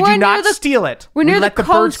us. And We we're do not near the- steal it. We're near we let the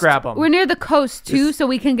coast. birds grab them. We're near the coast too, so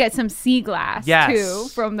we can get some sea glass Yes. too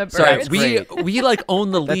from the birds. Sorry, Great. we like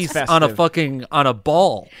own the lease on festive. a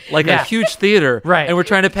ball, like Yeah. a huge theater, Right. And we're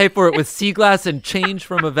trying to pay for it with sea glass and change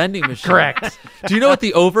from a vending machine. Correct. Do you know what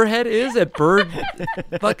the overhead is at Bird?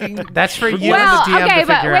 Fucking That's for you Well, and the DM okay, to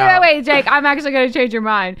but figure out. wait, Jake. I'm actually going to change your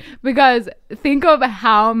mind because think of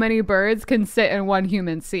how many birds can sit in one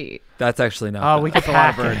human seat. That's actually not. Oh, bad. we could a lot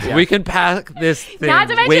of pack birds, it. yeah. We can pack this thing Not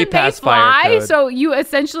to way mention they past fire fly, code. so you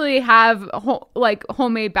essentially have like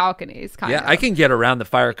homemade balconies. Kind yeah, of. I can get around the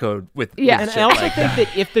fire code with Yeah. with And shit I also like think that.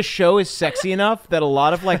 that if the show is sexy enough that a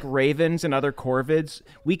lot of like ravens and other corvids,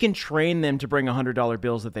 we can train them to bring $100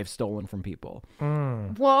 bills that they've stolen from people.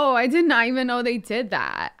 Whoa, I did not even know they did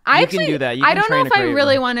that. You can do that. You I can don't know train if a I craven.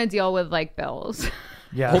 really want to deal with like bills.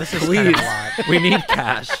 Yeah, Oh, this is kind please, of a lot. we need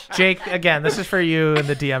cash. Jake, again, this is for you and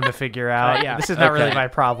the DM to figure out. Yeah. This is not really Okay. my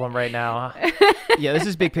problem right now. Yeah, this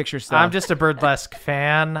is big picture stuff. I'm just a Bird-lesque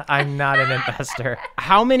fan. I'm not an investor.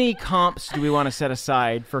 How many comps do we want to set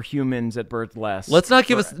aside for humans at Bird-lesque? Let's not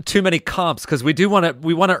give us too many comps because we want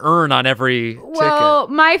to earn on every Well,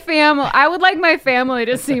 my family. I would like my family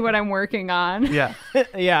to see what I'm working on. Yeah.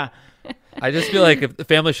 Yeah. ticket. I just feel like if the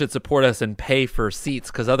family should support us and pay for seats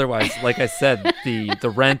because otherwise, like I said,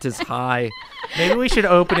 the rent is high. Maybe we should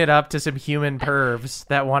open it up to some human pervs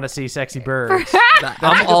that want to see sexy birds.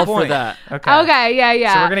 I'm all for point. that. Okay,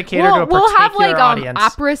 yeah. So we're gonna cater to a We'll have like particular audience.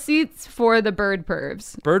 opera seats for the bird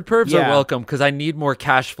pervs. Bird pervs Yeah. are welcome because I need more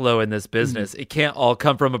cash flow in this business. It can't all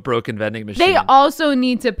come from a broken vending machine. They also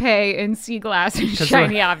need to pay in sea glass and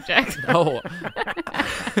shiny objects. Oh.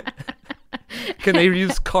 Can they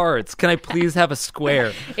use cards? Can I please have a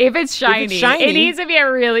square? If it's shiny, shiny- it needs to be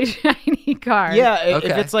a really shiny card. Yeah, if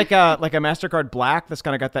Okay. it's like a MasterCard Black that's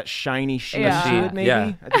kind of got that shiny sheen Yeah. to it, maybe.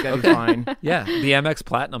 Yeah. I think that'd be fine. Yeah, the MX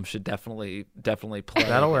Platinum should definitely play.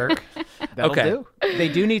 That'll work. That'll Okay. do. They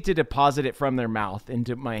do need to deposit it from their mouth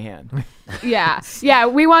into my hand. Yeah.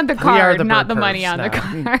 We want the are card, the not bird the money pervs on the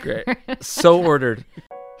now. card. Great. So ordered.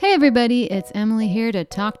 Hey everybody, it's Emily here to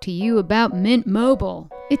talk to you about Mint Mobile.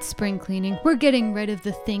 It's spring cleaning. We're getting rid of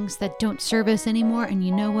the things that don't serve us anymore, and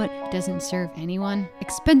you know what doesn't serve anyone?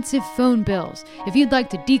 Expensive phone bills. If you'd like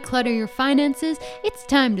to declutter your finances, it's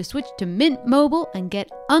time to switch to Mint Mobile and get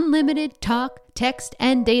unlimited talk, text,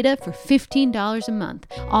 and data for $15 a month.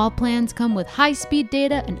 All plans come with high-speed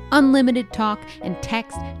data and unlimited talk and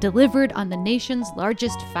text delivered on the nation's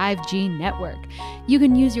largest 5G network. You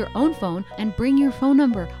can use your own phone and bring your phone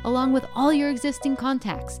number along with all your existing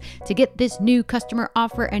contacts. To get this new customer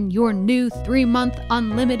offer and your new 3-month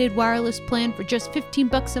unlimited wireless plan for just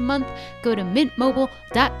 $15 a month, go to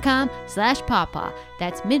mintmobile.com/pawpaw.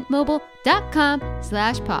 That's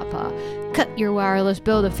mintmobile.com/pawpaw. Cut your wireless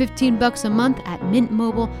bill to $15 a month at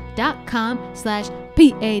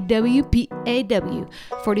mintmobile.com/PAWPAW.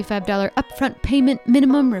 $45 upfront payment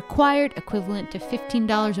minimum required, equivalent to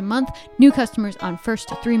 $15 a month. New customers on first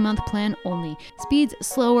 3-month plan only. Speeds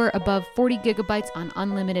slower above 40 gigabytes on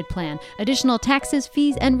unlimited plan. Additional taxes,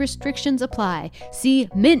 fees, and restrictions apply. See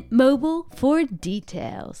Mint Mobile for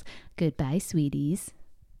details. Goodbye, sweeties.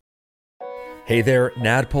 Hey there,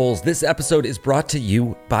 Nadpoles. This episode is brought to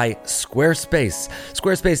you by Squarespace.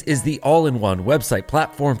 Squarespace is the all-in-one website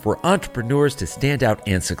platform for entrepreneurs to stand out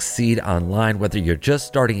and succeed online. Whether you're just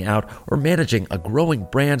starting out or managing a growing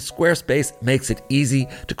brand, Squarespace makes it easy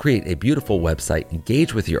to create a beautiful website,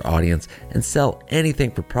 engage with your audience, and sell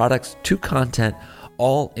anything from products to content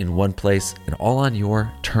all in one place and all on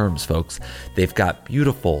your terms, folks. They've got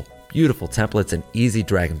beautiful templates and easy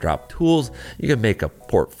drag and drop tools. You can make a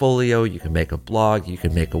portfolio, you can make a blog, you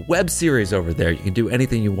can make a web series over there. You can do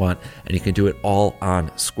anything you want, and you can do it all on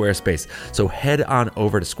Squarespace. So head on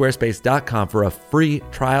over to squarespace.com for a free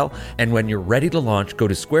trial. And when you're ready to launch, go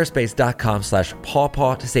to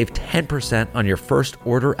squarespace.com/pawpaw to save 10% on your first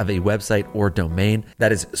order of a website or domain.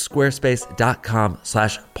 That is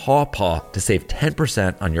squarespace.com/pawpaw to save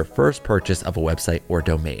 10% on your first purchase of a website or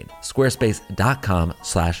domain.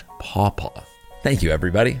 Squarespace.com/pawpaw. Thank you,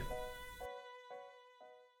 everybody.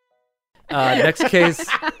 Next case.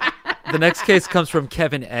 The next case comes from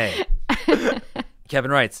Kevin A. Kevin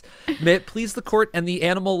writes, "May it please the court and the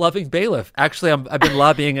animal-loving bailiff." Actually, I've been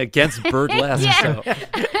lobbying against Bird-lesque. So.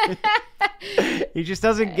 He just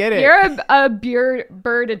doesn't get it. You're a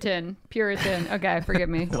Puritan. Okay, forgive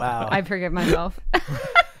me. Wow. I forgive myself.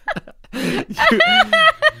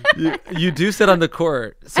 You do sit on the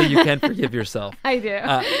court, so you can forgive yourself. I do.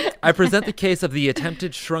 I present the case of the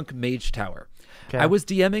attempted shrunk mage tower. I was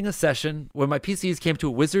DMing a session when my PCs came to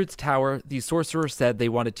a wizard's tower. The sorcerer said they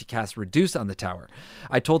wanted to cast Reduce on the tower.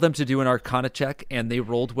 I told them to do an Arcana check, and they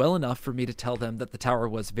rolled well enough for me to tell them that the tower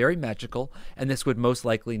was very magical, and this would most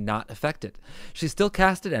likely not affect it. She still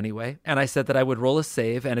cast it anyway, and I said that I would roll a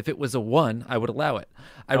save, and if it was a 1, I would allow it.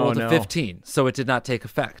 I rolled a 15, so it did not take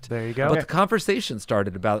effect. There you go. But the conversation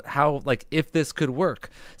started about how, if this could work,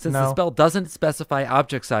 since the spell doesn't specify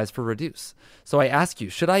object size for Reduce. So I ask you,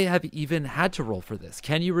 should I have even had to roll for this?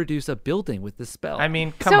 Can you reduce a building with this spell? I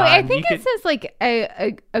mean, come on. So I think it says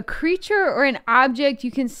a creature or an object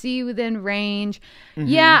you can see within range. Mm-hmm.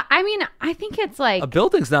 Yeah, I mean, I think it's a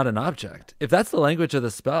building's not an object. If that's the language of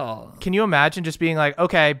the spell. Can you imagine just being like,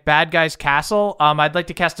 okay, bad guy's castle. I'd like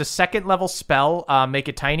to cast a 2nd level spell, make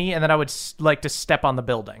it tiny, and then I would like to step on the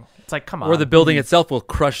building. It's like, come on. Or the building itself will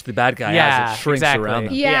crush the bad guy as it shrinks around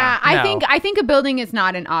them. Yeah, I think a building is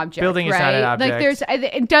not an object. Building is not an object.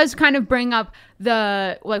 It does kind of bring up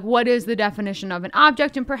the what is the definition of an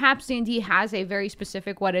object, and perhaps D&D has a very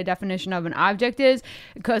specific what a definition of an object is,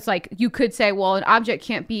 because you could say, well, an object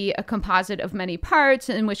can't be a composite of many parts,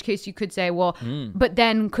 in which case you could say, well, but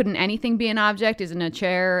then couldn't anything be an object? Isn't a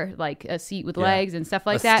chair like a seat with legs and stuff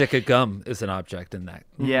like that? A stick of gum is an object in that.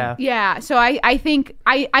 Yeah. So I think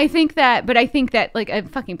that a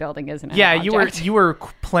fucking building isn't an object. you were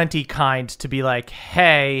plenty kind to be like,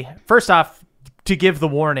 hey, first off, to give the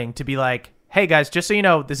warning, to be like, hey guys, just so you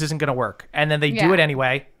know, this isn't going to work. And then they do it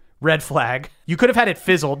anyway. Red flag. You could have had it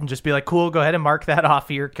fizzled and just be like, cool, go ahead and mark that off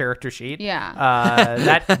of your character sheet. Yeah.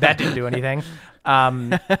 That didn't do anything.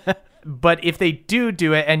 But if they do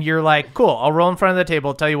it and you're like, cool, I'll roll in front of the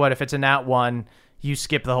table. Tell you what, if it's a nat 1, you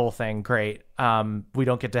skip the whole thing. Great. We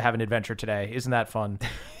don't get to have an adventure today. Isn't that fun?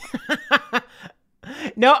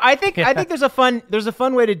 No, I think there's a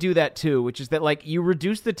fun way to do that too, which is that you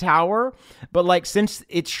reduce the tower, but since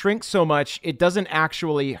it shrinks so much, it doesn't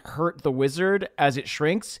actually hurt the wizard as it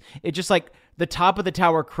shrinks. It just the top of the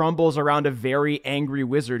tower crumbles around a very angry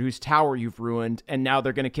wizard whose tower you've ruined, and now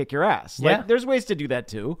they're going to kick your ass. Yeah. There's ways to do that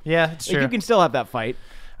too. Yeah, it's true. You can still have that fight.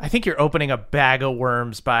 I think you're opening a bag of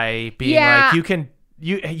worms by being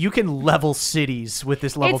you can level cities with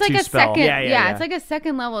this level 2 spell. It's like a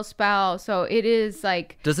 2nd level spell, so it is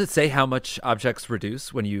Does it say how much objects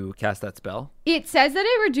reduce when you cast that spell? It says that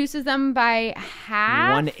it reduces them by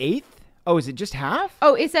half. 1/8? Oh, is it just half?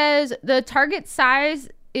 Oh, it says the target size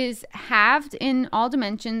is halved in all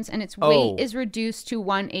dimensions, and its weight is reduced to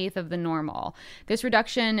 1/8 of the normal. This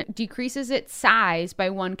reduction decreases its size by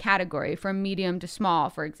 1 category, from medium to small,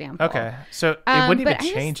 for example. Okay, so it wouldn't even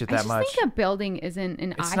change it that much. I just think a building isn't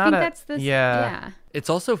an. It's I not think a, that's the yeah. It's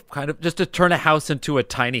also kind of just to turn a house into a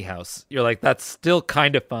tiny house. You're like, that's still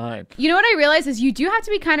kind of fine. You know what I realize is you do have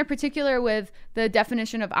to be kind of particular with the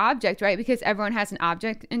definition of object, right? Because everyone has an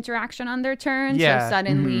object interaction on their turn. Yeah. So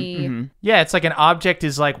suddenly... Yeah, it's like an object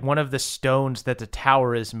is one of the stones that the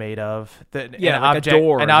tower is made of. A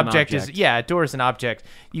door. An object is a door is an object.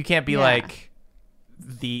 You can't be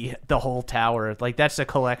the whole tower. That's a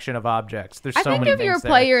collection of objects. There's so many things. I think if your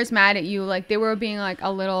player is mad at you, they were being a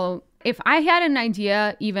little... If I had an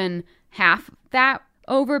idea even half that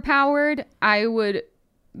overpowered, I would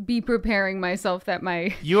be preparing myself that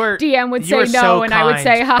my DM would say no, and I would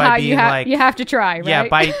say, haha, you have to try,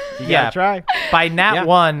 right? Try. By nat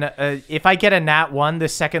 1, if I get a nat 1, the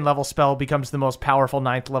 2nd level spell becomes the most powerful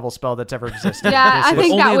 9th level spell that's ever existed. Yeah, I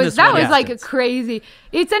think that was a crazy.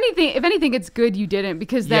 It's if anything, it's good you didn't,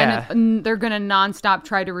 because then they're gonna nonstop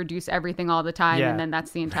try to reduce everything all the time, and then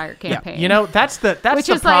that's the entire campaign. That's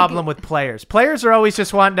the problem with players. Players are always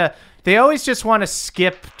just wanting to. They always just want to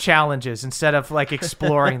skip challenges instead of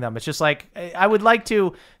exploring them. It's just I would like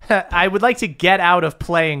to get out of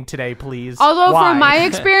playing today, please. Although from my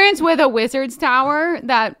experience with a wizard's tower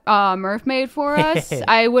that Murph made for us,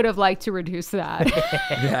 I would have liked to reduce that.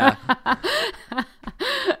 Yeah.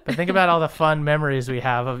 But think about all the fun memories we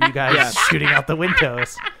have of you guys shooting out the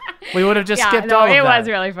windows. We would have just skipped all of that. It was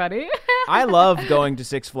really funny. I love going to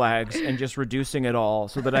Six Flags and just reducing it all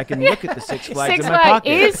so that I can look at the Six Flags in my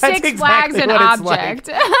pocket. Is Six Flags an object?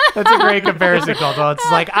 That's a great comparison, Caldwell.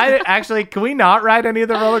 It's can we not ride any of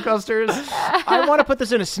the roller coasters? I want to put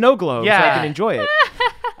this in a snow globe so I can enjoy it.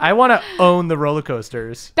 I want to own the roller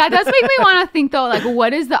coasters. That does make me want to think, though,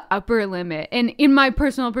 what is the upper limit? And in my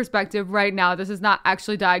personal perspective right now, this is not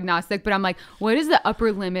actually diagnostic, but I'm what is the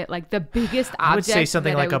upper limit? The biggest object? I would say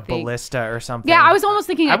something like a ballista or something. Yeah, I was almost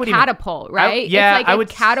thinking a catapult, right?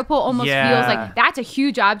 It's catapult almost feels like that's a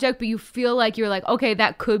huge object, but you feel like you're okay,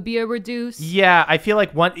 that could be a reduce. Yeah, I feel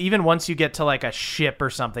even once you get to a ship or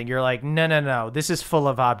something, you're no, this is full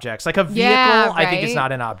of objects. A vehicle, I think is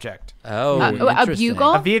not an object. Oh, a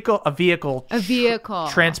bugle? A vehicle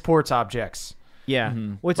transports objects. Yeah.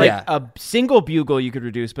 Well, it's Yeah. like a single bugle you could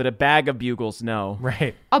reduce, but a bag of bugles, no.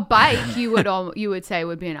 Right. A bike, you would say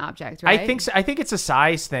would be an object, right? I think so. I think it's a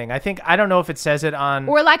size thing. I don't know if it says it on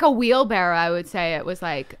Or like a wheelbarrow, I would say it was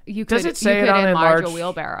like you could Does it say you it could on enlarge a enlarge?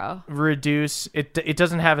 wheelbarrow. reduce. It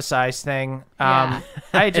doesn't have a size thing. Yeah.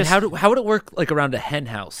 I And just how would it work like around a hen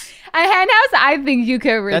house? A hen house, I think you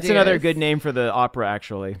could reduce. That's another good name for the opera,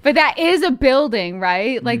 actually. But that is a building,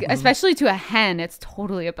 right? Like especially to a hen, it's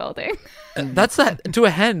totally a building. That's that to a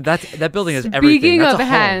hen. That building is everything. Speaking That's of a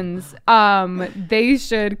home. hens, they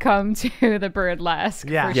should come to the Bird-lesque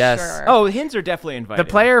Yeah. for Yes. sure. Oh, hens are definitely invited. the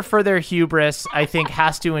player for their hubris, I think,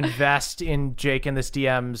 has to invest in Jake and this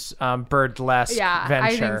DM's Bird-lesque yeah, venture.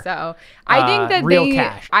 I think so. I think that real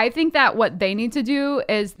cash. I think that what they need to do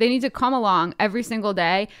is they need to come along every single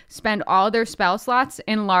day, spend all their spell slots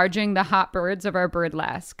enlarging the hot birds of our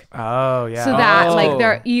Bird-lesque. Oh yeah. So that Oh. like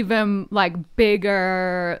they're even like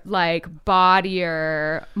bigger, like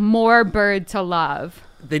bodier, more bird to love.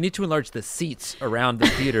 They need to enlarge the seats around the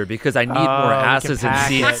theater because I need more we can asses and pack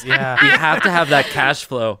seats. it, yeah. We have to have that cash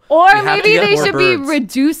flow. Or We have to maybe get they more should birds. be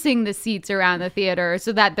reducing the seats around the theater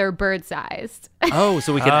so that they're bird sized. Oh,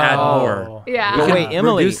 so we can add more. Yeah. But wait,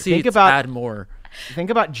 Emily, Reduce think seats, about add more.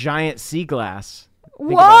 giant sea glass.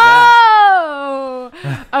 Think Whoa! about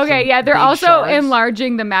that. Okay, yeah, they're big also shards.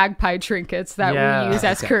 enlarging the magpie trinkets that Yeah. we use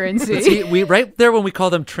as currency. See, we right there when we call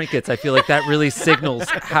them trinkets, I feel like that really signals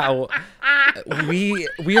how we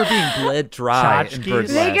are being bled dry in Tchotchkes.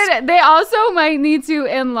 Bird-lesque. They also might need to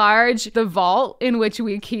enlarge the vault in which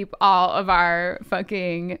we keep all of our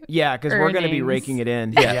fucking Yeah, because we're going to be Earnings. raking it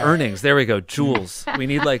in. Yeah, earnings. There we go. Jewels. We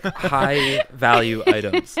need like high value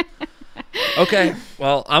items. Okay,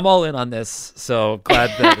 well, I'm all in on this, so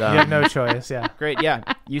glad that You have no choice. Yeah. Great. Yeah.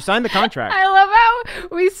 You signed the contract. I love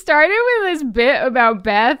how we started with this bit about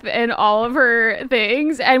Beth and all of her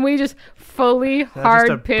things, and we just fully a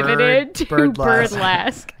hard pivoted to Bird-lesque.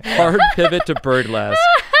 Bird-lesque. hard pivot to Bird-lesque.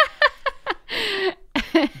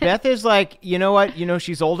 Beth is like, you know what?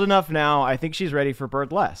 She's old enough now. I think she's ready for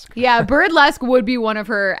Bird-lesque. Yeah, Bird-lesque would be one of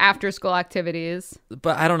her after-school activities.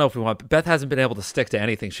 But I don't know if we want. Beth hasn't been able to stick to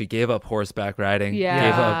anything. She gave up horseback riding. Gave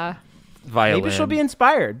Yeah. up violin. Maybe she'll be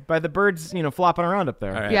inspired by the birds, flopping around up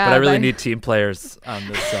there. All right, Yeah, but I really but- need team players on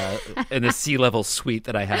this in the sea-level suite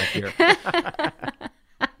that I have here.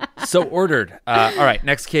 So ordered. All right,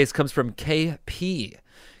 next case comes from KP.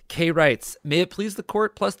 K writes, "May it please the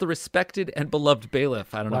court plus the respected and beloved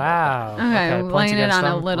bailiff." I don't know. about Wow. Okay, points laying it against on a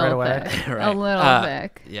them little right away. thick. that. A little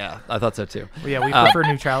thick. Yeah, I thought so too. Yeah, we prefer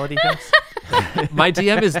neutrality things. My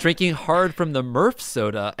DM is drinking hard from the Murph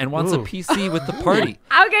soda and wants a Ooh. PC with the party.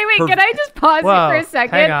 Okay, wait, can I just pause Whoa, it for a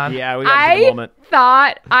second? hang on. Yeah, we got to take a moment.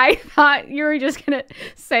 I thought you were just gonna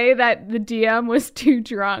say that the DM was too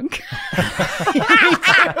drunk.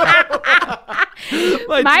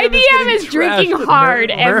 My DM is drinking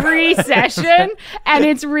hard every session, and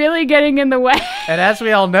it's really getting in the way. And as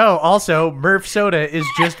we all know, also Murph soda is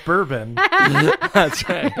just bourbon. That's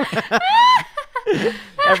right.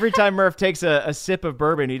 Every time Murph takes a sip of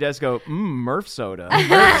bourbon, he does go, Murph soda.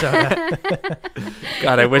 Murph soda.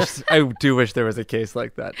 God, I do wish there was a case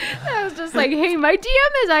like that. I was just like, hey, my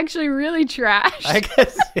DM is actually really trash. I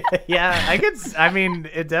guess. Yeah, I mean,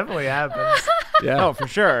 it definitely happens. Yeah. Oh, for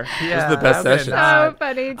sure. Yeah, the best I would session. not- So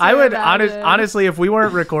funny. I would honestly. honestly, if we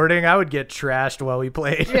weren't recording, I would get trashed while we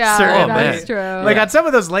played. Yeah, certainly. that's true. Like on some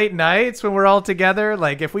of those late nights when we're all together,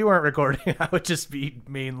 like if we weren't recording, I would just be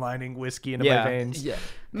mainlining whiskey into Yeah. my veins. Yeah.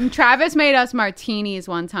 Travis made us martinis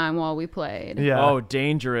one time while we played. Yeah. Oh,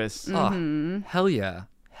 dangerous. Oh, hell yeah.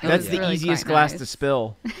 Hell That's yeah. the really easiest quite glass nice. to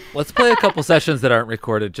spill. Let's play a couple sessions that aren't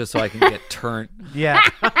recorded just so I can get turned. Yeah.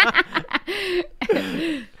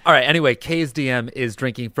 All right. Anyway, Kay's DM is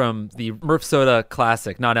drinking from the Murph Soda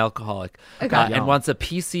Classic, non-alcoholic, and wants a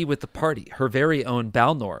PC with the party, her very own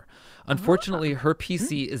Balnor. Unfortunately, her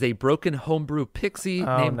PC is a broken homebrew pixie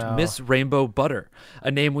named no. Miss Rainbow Butter, a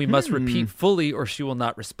name we must repeat fully or she will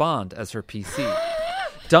not respond as her PC.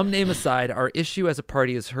 Dumb name aside, our issue as a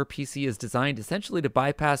party is her PC is designed essentially to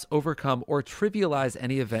bypass, overcome, or trivialize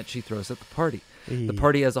any event she throws at the party. The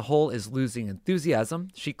party as a whole is losing enthusiasm.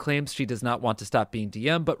 She claims she does not want to stop being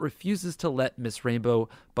DM, but refuses to let Miss Rainbow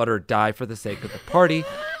Butter die for the sake of the party.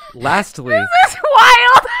 Lastly, This is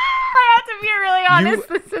wild. I have to be really honest.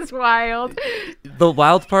 This is wild. the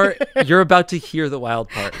wild part, you're about to hear the wild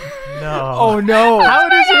part. No. Oh no! How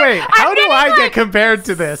do I getting, get compared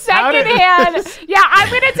to this? Secondhand. Yeah, I'm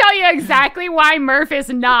going to tell you exactly why Murph is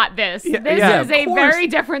not this. This is a very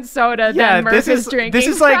different soda than Murph is drinking. This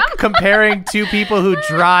is like comparing two people who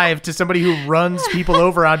drive to somebody who runs people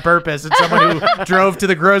over on purpose and someone who drove to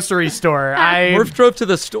the grocery store. Murph drove to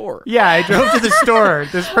the store. Yeah, I drove to the store.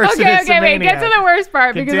 This person is a wait, get to the worst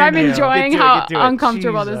part because I'm Continue. enjoying how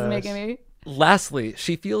uncomfortable this is Jesus. making me. Lastly,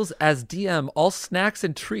 she feels as DM, all snacks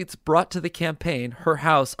and treats brought to the campaign, her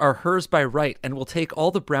house, are hers by right and will take all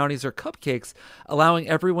the brownies or cupcakes, allowing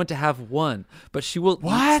everyone to have one. But she will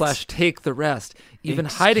eat/take the rest, even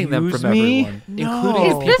hiding them from everyone,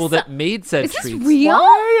 including people that made said Is treats. this real?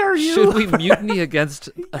 Why are you? Should we mutiny against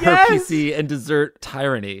her PC and desert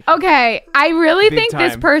tyranny? Okay, I really Big think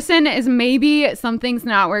this time. person is maybe something's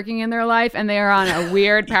not working in their life and they are on a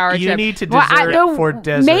weird power trip. You need to desert for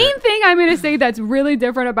desert. Main thing I'm going to say that's really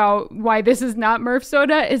different about why this is not Murph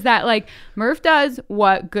soda is that like Murph does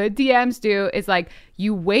what good DMs do is like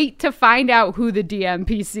you wait to find out who the DM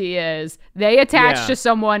PC is. They attach to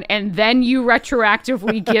someone and then you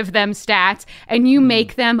retroactively give them stats and you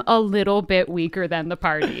make them a little bit weaker than the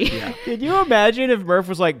party. Can you imagine if Murph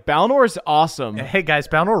was like, Balnor's awesome? Hey guys,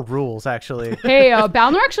 Balnor rules actually. Hey,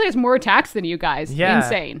 Balnor actually has more attacks than you guys. Yeah,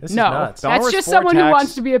 Insane. this is No, nuts. that's Balnor's just 4 someone who attacks.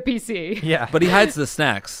 wants to be a PC. Yeah, But he hides the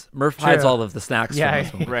snacks. Murph hides all of the snacks Yeah,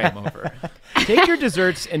 from us when we come over. Take your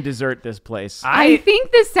desserts and desert this place. I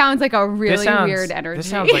think this sounds like a really this sounds, weird energy. This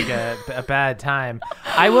sounds like a bad time.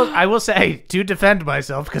 I will say to defend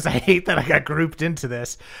myself because I hate that I got grouped into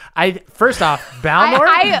this. First off,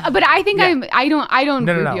 Balnor. but I think I don't.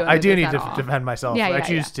 No. group you I into do this need at to all. defend myself. Yeah, I yeah,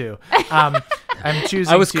 choose to. I'm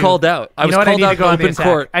choosing. I was to, called out. I You was know what? I called need out to go in on the open attack.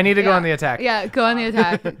 court. I need to go on the attack. Yeah, go on the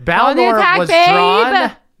attack.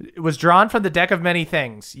 Balnor was drawn from the deck of many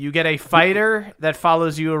things. You get a fighter that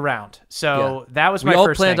follows you around. So that was my We all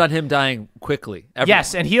first planned thing. on him dying quickly. Everyone.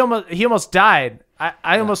 Yes, and he almost died.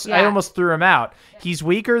 I almost threw him out. He's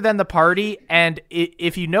weaker than the party, and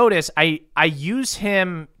if you notice, I use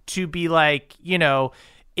him to be like,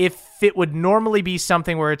 if it would normally be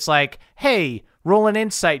something where it's like, hey, roll an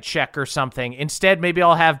insight check or something. Instead, maybe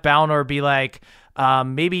I'll have Balnor be like,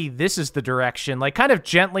 maybe this is the direction, like kind of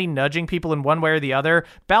gently nudging people in one way or the other.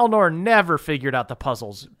 Balnor never figured out the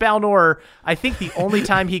puzzles. Balnor, I think the only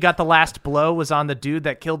time he got the last blow was on the dude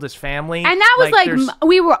that killed his family. And that was there's-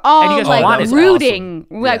 we were And all you guys wanted like that. rooting.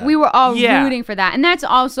 Like Yeah. we were all Yeah. rooting for that. And that's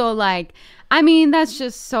also like, I mean, that's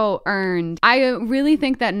just so earned. I really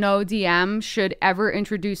think that no DM should ever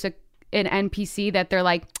introduce an NPC that they're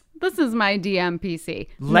like, this is my DM PC.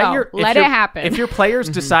 Let it happen. If your players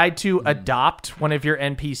decide to adopt one of your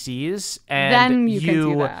NPCs, and Then you can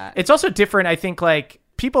do that. It's also different. I think like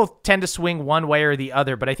people tend to swing one way or the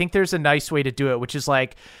other, but I think there's a nice way to do it, which is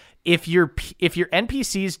like if your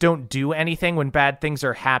NPCs don't do anything when bad things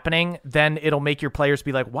are happening, then it'll make your players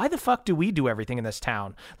be like, why the fuck do we do everything in this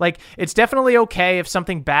town? Like, it's definitely okay if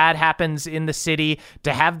something bad happens in the city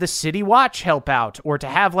to have the city watch help out or to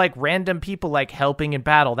have like random people like helping in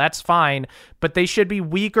battle. That's fine, but they should be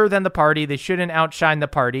weaker than the party. They shouldn't outshine the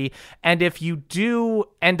party. And if you do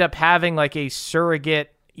end up having like a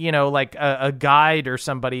surrogate, like a guide or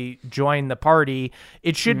somebody join the party,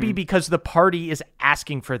 it should be because the party is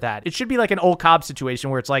asking for that. It should be like an old Cobb situation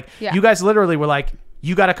where it's like, you guys literally were like,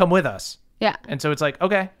 you got to come with us. Yeah. And so it's like,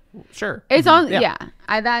 okay, sure. It's on. Yeah.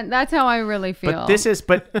 That's how I really feel.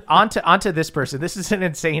 But onto this person. This is an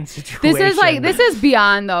insane situation. This is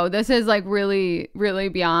beyond though. This is like really, really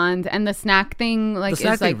beyond. And the snack thing The is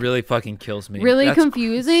snack thing like really fucking kills me. really That's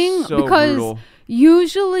confusing so because brutal.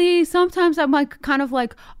 usually sometimes I'm like kind of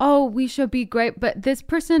like, oh, we should be great, but this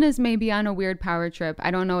person is maybe on a weird power trip.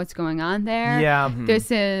 I don't know what's going on there. Yeah.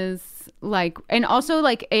 This is like, and also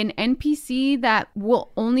like an NPC that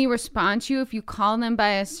will only respond to you if you call them by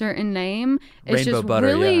a certain name. It's Rainbow just butter,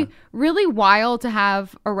 really, yeah. really wild to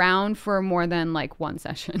have around for more than like one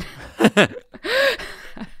session.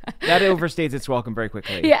 That overstates its welcome very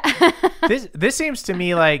quickly. Yeah. This seems to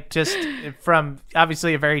me like just from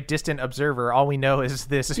obviously a very distant observer, all we know is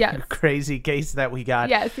this Yes. crazy case that we got.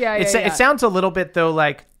 Yes, yeah. It sounds a little bit though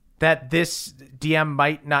like that this DM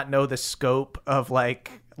might not know the scope of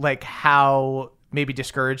like how maybe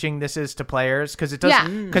discouraging this is to players, because it does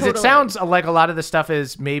it totally. sounds like a lot of the stuff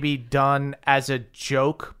is maybe done as a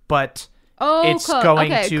joke, but it's cool.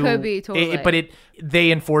 going Okay, to could be, totally.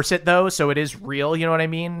 they enforce it though, so it is real, you know what I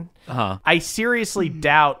mean? Uh-huh. I seriously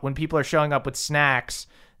doubt when people are showing up with snacks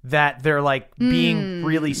that they're like being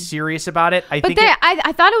really serious about it. I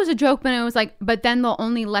thought it was a joke, but it was like, but then they'll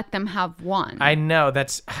only let them have one. I know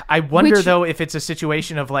I wonder Which- though if it's a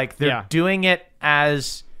situation of like they're doing it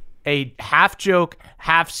as a half joke,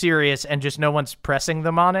 half serious, and just no one's pressing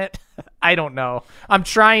them on it. I don't know. I'm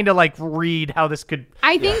trying to like read how this could.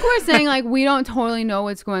 I think we're saying like we don't totally know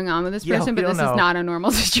what's going on with this person, but this is not a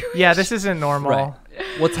normal situation. Yeah, this isn't normal. Right.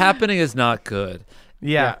 What's happening is not good.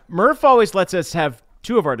 Yeah. Murph always lets us have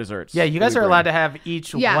 2 of our desserts. Yeah, you guys are allowed to have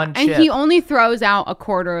each one chip. And he only throws out a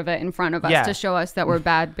quarter of it in front of us to show us that we're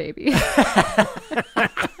bad babies.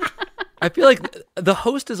 I feel like the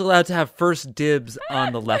host is allowed to have first dibs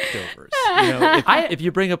on the leftovers. You know, if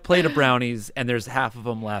you bring a plate of brownies and there's half of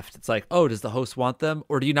them left, it's like, oh, does the host want them?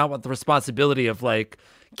 Or do you not want the responsibility of like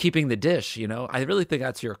keeping the dish, you know? I really think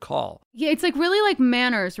that's your call. Yeah, it's like really like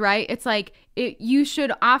manners, right? It's like you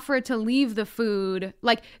should offer to leave the food.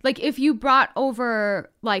 Like if you brought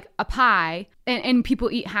over like a pie and people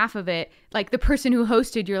eat half of it, like the person who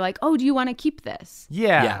hosted, you're like, oh, do you want to keep this?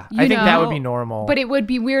 Yeah. I think that would be normal. But it would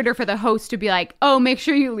be weirder for the host to be like, oh, make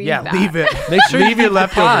sure you leave that. Yeah, leave it. Make sure you leave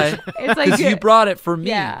leftovers. It's like because you brought it for me,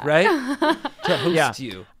 Yeah. right? To host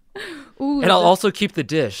you. Ooh, And I'll also keep the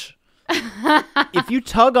dish. If you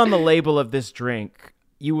tug on the label of this drink,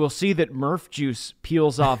 you will see that Murph juice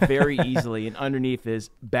peels off very easily, and underneath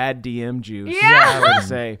is bad DM juice. Yeah. I would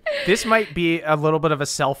say. This might be a little bit of a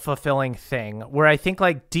self-fulfilling thing where I think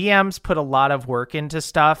like DMs put a lot of work into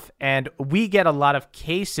stuff, and we get a lot of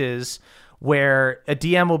cases where a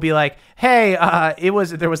DM will be like, hey, there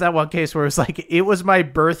was that one case where it was like, it was my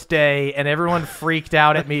birthday and everyone freaked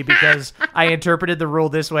out at me because I interpreted the rule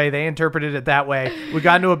this way. They interpreted it that way. We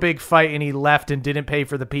got into a big fight and he left and didn't pay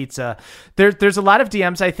for the pizza. There's a lot of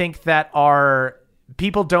DMs, I think, that are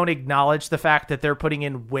people don't acknowledge the fact that they're putting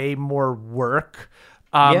in way more work.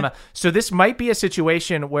 So this might be a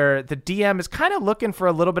situation where the DM is kind of looking for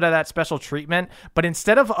a little bit of that special treatment, but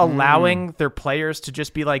instead of allowing their players to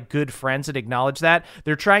just be like good friends and acknowledge that,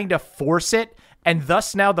 they're trying to force it. And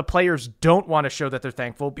thus now the players don't want to show that they're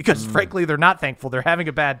thankful because frankly, they're not thankful. They're having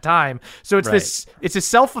a bad time. So it's it's a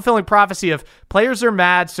self-fulfilling prophecy of players are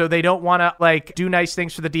mad. So they don't want to like do nice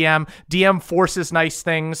things for the DM. DM forces nice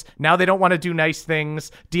things. Now they don't want to do nice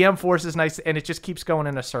things. DM forces nice, and it just keeps going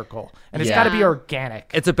in a circle. And it's got to be organic.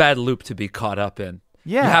 It's a bad loop to be caught up in.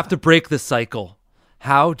 Yeah. You have to break the cycle.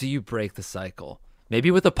 How do you break the cycle? Maybe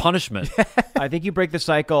with a punishment. I think you break the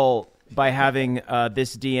cycle by having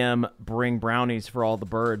this DM bring brownies for all the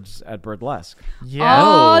birds at Bird-lesque. Yeah.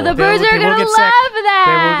 Oh, the birds are going to love that.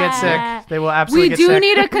 They will get sick. They will absolutely get sick. We do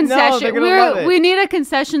need a concession. No, love it. We need a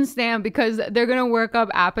concession stand because they're going to work up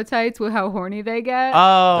appetites with how horny they get.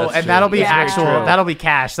 Oh, That's and true. that'll be That's very actual. true. That'll be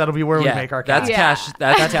cash. That'll be where we make our cash. That's cash.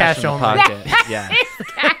 That's cash in the only. pocket. Yeah.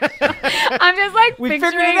 I'm just like figured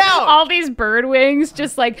picturing it out. all these bird wings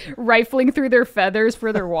just like rifling through their feathers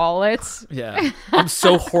for their wallets. Yeah. I'm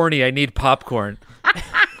so horny. I need popcorn.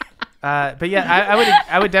 But yeah,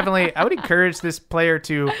 I would definitely encourage this player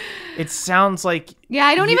to. It sounds like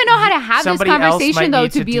I don't even know how to have this somebody else conversation might though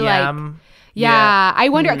need to be DM. like. Yeah, I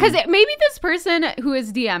wonder because maybe this person who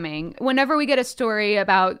is DMing, whenever we get a story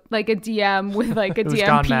about like a DM with like a Who's DM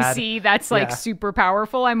gone PC that's like Yeah. super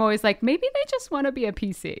powerful, I'm always like, maybe they just want to be a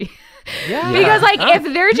PC. Yeah. Because like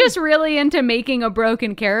if they're just really into making a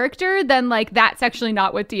broken character, then like that's actually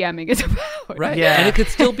not what DMing is about. Right. Yeah. And it could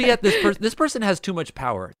still be at this person. This person has too much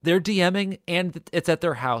power. They're DMing and it's at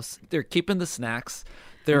their house. They're keeping the snacks.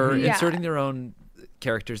 They're Yeah. inserting their own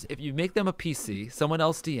characters. If you make them a PC, someone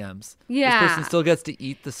else DMs. Yeah. This person still gets to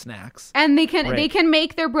eat the snacks. And they can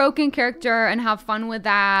make their broken character and have fun with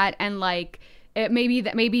that, and like it maybe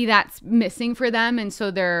that's missing for them, and so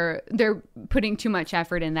they're putting too much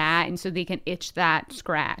effort in that, and so they can itch that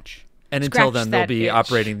scratch. And until Scratch then, they'll that be itch.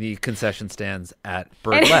 operating the concession stands at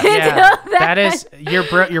Bird-lesque. Yeah, that is your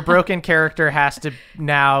broken character has to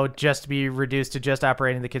now just be reduced to just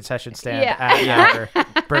operating the concession stand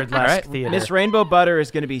at Bird-lesque Theater. Miss Rainbow Butter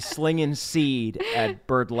is going to be slinging seed at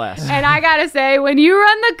Bird-lesque. And I gotta say, when you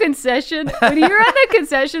run the concession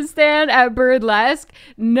stand at Bird-lesque,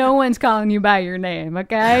 no one's calling you by your name,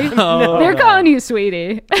 okay? They're calling you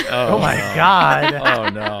sweetie. Oh my God. Oh,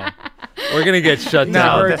 no. We're going to get shut No,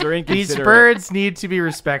 down. birds are these inconsiderate. birds need to be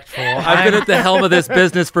respectful. I've been at the helm of this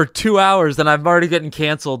business for 2 hours and I'm already getting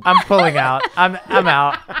canceled. I'm pulling out. I'm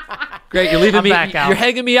out. Great, you're leaving I'm me. back out. You're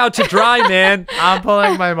hanging me out to dry, man. I'm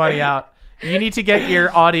pulling my money out. You need to get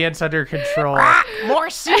your audience under control. More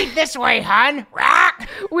seed this way, hun.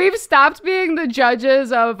 We've stopped being the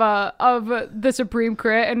judges of the Supreme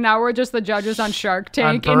Crit, and now we're just the judges on Shark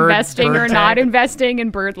Tank, investing or Bird not Tank. investing in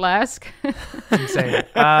Bird-lesque. Insane.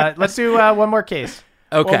 Let's do one more case.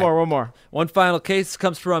 Okay. One more. One final case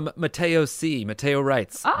comes from Mateo C. Mateo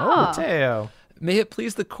writes, Mateo. May it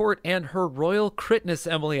please the court and her royal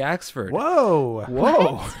critness, Emily Axford. Whoa.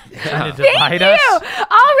 Whoa. Trying to divide us.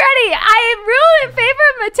 Already,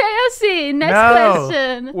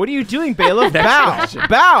 What are you doing, Bailiff? Next Bow. question.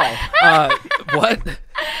 Bow. What?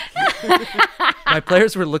 My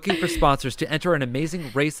players were looking for sponsors to enter an amazing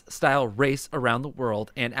race-style race around the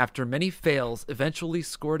world, and after many fails, eventually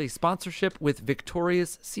scored a sponsorship with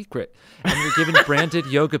Victoria's Secret and were given branded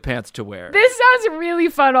yoga pants to wear. This sounds really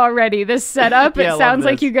fun already. This setup, Yeah, I it love sounds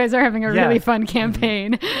like this. you guys are having a Yeah. really fun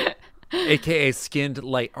campaign. AKA skinned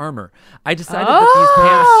light armor. I decided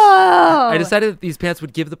Oh! that these pants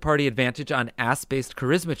would give the party advantage on ass-based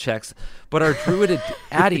charisma checks, but our druid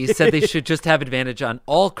Addy said they should just have advantage on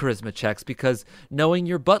all charisma checks because knowing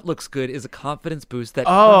your butt looks good is a confidence boost that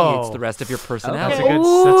permeates the rest of your personality. That's a good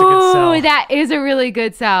sell. Ooh, that is a really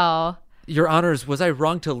good sell. Your honors, was I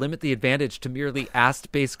wrong to limit the advantage to merely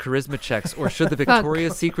ass-based charisma checks, or should the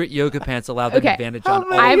Victoria's Secret yoga pants allow them advantage on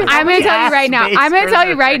all? I'm going to tell you right now. Ass-based I'm going to tell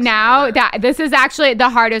you charisma right checks. now that this is actually the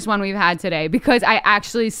hardest one we've had today because I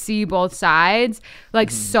actually see both sides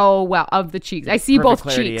like so well of the cheeks. I see both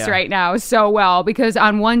clarity, cheeks yeah. right now so well because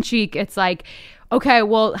on one cheek it's like, okay,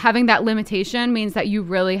 well, having that limitation means that you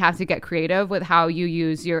really have to get creative with how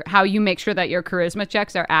you make sure that your charisma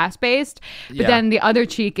checks are ass based. But Yeah. then the other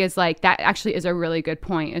cheek is like, that actually is a really good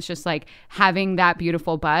point. It's just like having that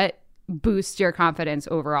beautiful butt boosts your confidence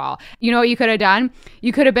overall. You know what you could have done?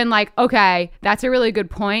 You could have been like, okay, that's a really good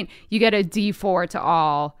point. You get a D4 to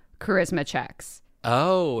all charisma checks.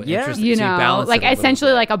 Oh, Yeah. interesting. You So know, balance like it a little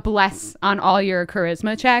essentially bit. like a bless on all your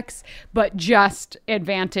charisma checks, but just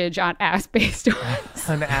advantage on ass-based ones.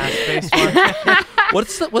 An ass-based one.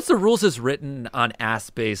 What's the rules as written on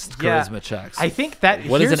ass-based charisma checks? I think that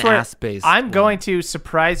What is here's an where ass-based I'm one? going to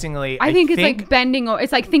surprisingly. I think it's like bending over.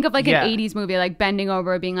 It's like, think of like Yeah. an 80s movie, like bending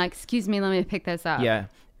over, being like, excuse me, let me pick this up. Yeah.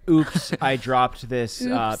 Oops, I dropped this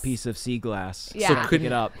Oops. piece of sea glass. Yeah. So So Pick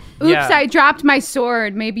it up. Oops, Yeah. I dropped my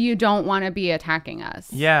sword. Maybe you don't want to be attacking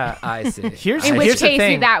us. Yeah. I see. Here's In I which here's the case,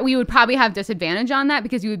 thing. that we would probably have disadvantage on that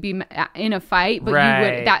because you would be in a fight, but you Right.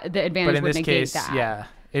 would that the advantage But in would this negate case, that. yeah,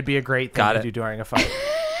 it'd be a great thing Got to it. do during a fight.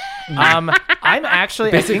 I'm actually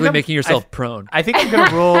I think Basically I'm- making yourself prone. I think I'm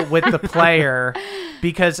gonna rule with the player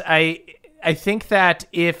because I think that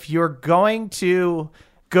if you're going to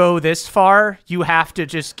go this far, you have to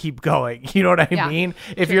just keep going. You know what I Yeah. mean?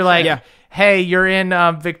 If you're like, Yeah. hey, you're in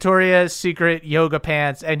Victoria's Secret yoga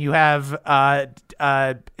pants and you have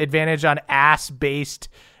advantage on ass-based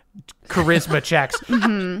charisma checks.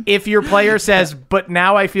 If your player says, but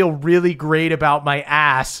now I feel really great about my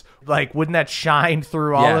ass, like, wouldn't that shine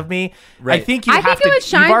through all Yeah. of me? Right. I think you I have think to. it would you've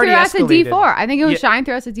shine already through us a escalated. D4. I think it would Yeah. shine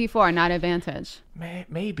through us a D4, not advantage.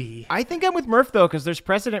 Maybe. I think I'm with Murph though, because there's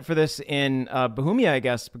precedent for this in Bohemia, I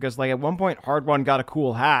guess, because like at one point Hard One got a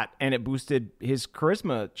cool hat and it boosted his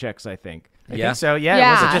charisma checks. I think. I think so. Yeah, it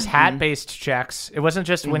Yeah. wasn't just hat-based checks. It wasn't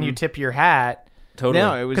just when you tip your hat. Totally.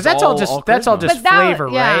 No, it was Because that's all all that's all charisma. just But that- flavor,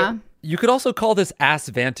 yeah. right? You could also call this ass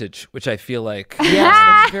vantage, which I feel like. Yes,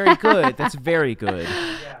 that's very good. That's very good.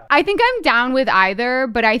 I think I'm down with either,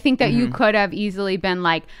 but I think that you could have easily been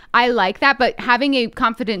like, I like that, but having a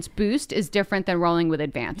confidence boost is different than rolling with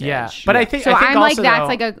advantage. Yeah, but I think so. I think I'm like, also,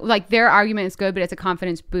 that's though, like their argument is good, but it's a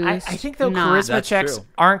confidence boost. I think though not. charisma That's checks true.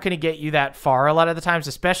 aren't going to get you that far a lot of the times,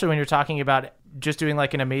 especially when you're talking about just doing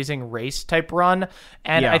like an amazing race type run.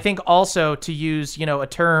 And Yeah. I think also to use a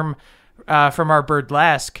term from our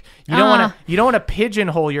Bird-lesque, you don't want to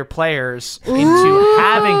pigeonhole your players into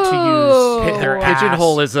having to use their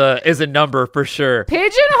Pigeonhole ass. is a number for sure.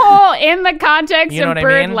 Pigeonhole in the context You know of what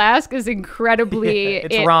I mean? Bird-lesque is incredibly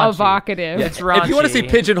It's raunchy. evocative. It's raunchy. If you want to see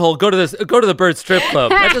pigeonhole, go to the Bird Strip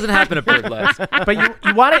Club. That doesn't happen at Bird-lesque. But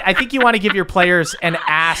you want to. I think you want to give your players an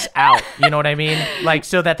ass out. You know what I mean? Like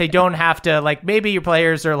so that they don't have to. Like maybe your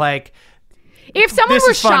players are like, If someone this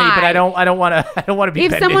were is shy, funny, but I don't want to be.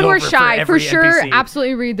 if bending someone were over shy, for every sure, NPC.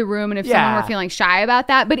 absolutely read the room. And if someone Yeah. were feeling shy about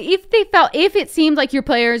that, but if it seemed like your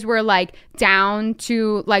players were like down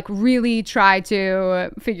to like really try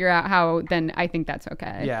to figure out how, then I think that's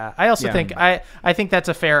okay. Yeah, I also Yeah. think I think that's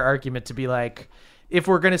a fair argument to be like, if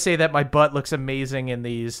we're gonna say that my butt looks amazing in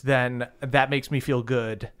these, then that makes me feel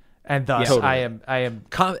good, and thus Totally. I am.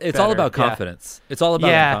 It's all better. about Yeah. confidence. It's all about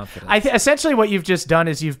Yeah, confidence. essentially what you've just done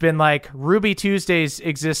is you've been like, Ruby Tuesdays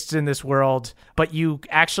exists in this world, but you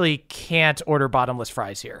actually can't order bottomless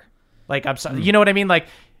fries here. Like I'm sorry, you know what I mean? Like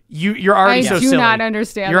you're I already so do silly. not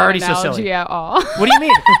understand You're that already so analogy silly. at all. What do you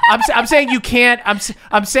mean? I'm saying you can't.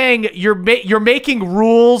 I'm saying you're making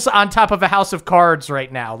rules on top of a house of cards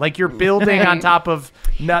right now. Like you're building on top of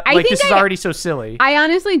not. I Like think this is already so silly. I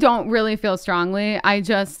honestly don't really feel strongly.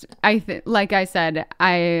 Like I said,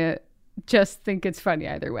 I just think it's funny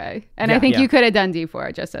either way. And I think Yeah. you could have done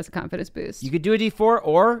D4 just as a confidence boost. You could do a D4,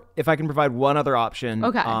 or if I can provide one other option,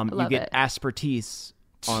 Okay, you love get it. aspertise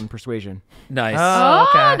on persuasion. Nice. Oh,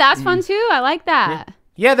 okay. That's fun too. I like that.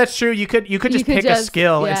 Yeah, that's true. You could just pick a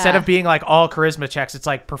skill instead of being like all charisma checks. It's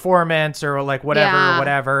like performance or like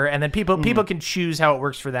whatever, and then people can choose how it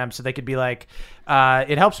works for them. So they could be like,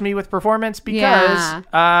 it helps me with performance because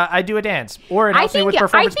I do a dance, or it helps me with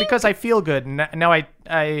performance because I feel good, and now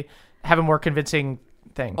I have a more convincing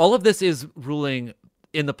thing. All of this is ruling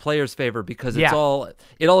in the player's favor because it all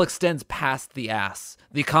extends past the ass.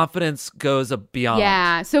 The confidence goes beyond.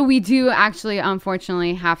 Yeah, so we do actually,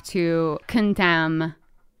 unfortunately, have to condemn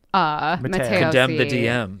Matteo. Condemn the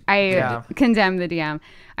DM. I condemn the DM.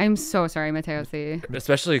 I'm so sorry, Matteo C.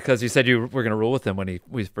 Especially because you said you were going to rule with him when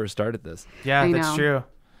we first started this. Yeah, I that's know. true.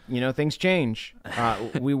 You know, things change.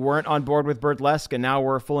 We weren't on board with Bird-lesque, and now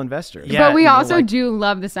we're full investors. Yeah, But we also do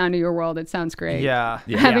love the sound of your world. It sounds great. Yeah.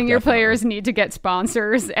 Having your players need to get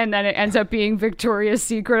sponsors, and then it ends up being Victoria's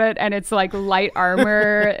Secret, and it's like light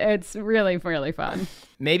armor. It's really, really fun.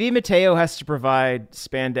 Maybe Matteo has to provide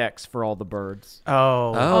spandex for all the birds.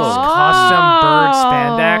 Custom bird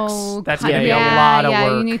spandex. That's going to be a lot of work.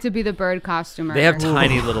 Yeah, you need to be the bird costumer. They have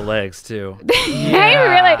tiny little legs, too. They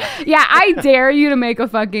really... Yeah, I dare you to make a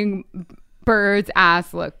fucking bird's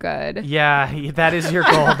ass look good. Yeah, that is your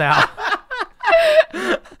goal now.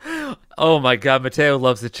 Oh, my God. Matteo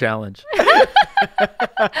loves the challenge.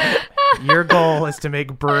 Your goal is to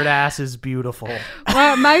make bird asses beautiful.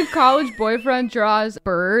 Well, my college boyfriend draws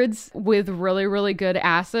birds with really, really good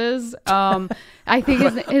asses. I think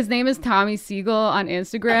his name is Tommy Siegel on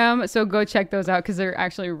Instagram. So go check those out because they're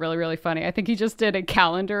actually really, really funny. I think he just did a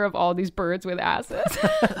calendar of all these birds with asses.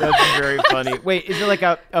 That's very funny. Wait, is it like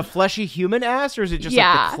a fleshy human ass, or is it just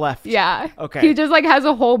like the cleft? Yeah. Okay. He just like has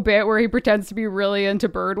a whole bit where he pretends to be really into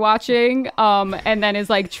bird watching, and then is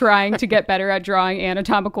like trying to get better at drawing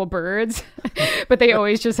anatomical birds, but they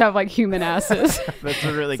always just have like human asses. That's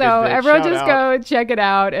a really good So bit. everyone Shout just out. go check it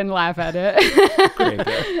out and laugh at it. Great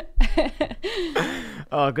bit.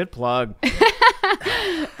 Oh, good plug.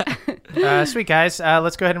 Sweet, guys.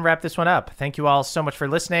 Let's go ahead and wrap this one up. Thank you all so much for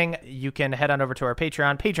listening. You can head on over to our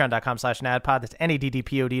Patreon, patreon.com/NADPOD. That's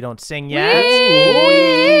NADDPOD. Don't sing yet.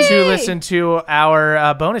 To listen to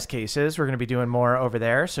our bonus cases. We're going to be doing more over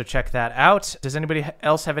there, so check that out. Does anybody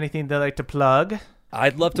else have anything they'd like to plug?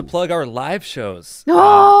 I'd love to plug our live shows.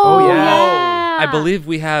 Oh, yeah. I believe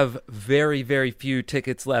we have very, very few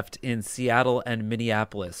tickets left in Seattle and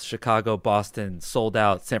Minneapolis. Chicago, Boston, sold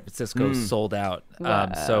out. San Francisco, sold out.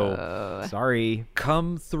 So Sorry.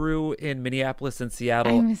 come through in Minneapolis and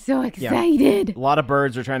Seattle. I'm so excited. A lot of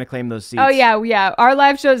birds are trying to claim those seats. Oh, yeah. Our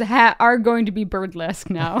live shows are going to be bird-lesque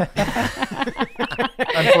now.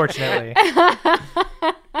 Unfortunately.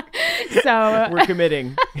 So We're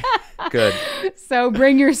committing. Good. So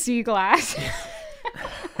bring your sea glass.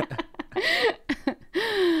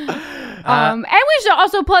 And we should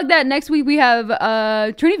also plug that next week we have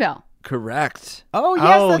Trinivale. Correct. Oh,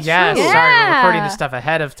 yes, that's true. Sorry, we're Yeah. recording this stuff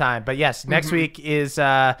ahead of time. But yes, next week is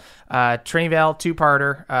Trinivale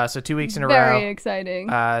two-parter, so 2 weeks in a Very row. exciting.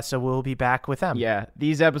 So we'll be back with them. Yeah,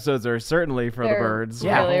 these episodes are certainly for the birds.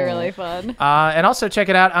 Yeah. Really, really fun. And also check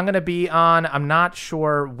it out. I'm going to be on, I'm not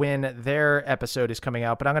sure when their episode is coming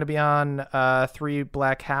out, but I'm going to be on Three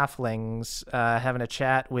Black Halflings, having a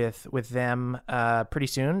chat with them pretty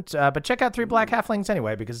soon. But check out Three Black Halflings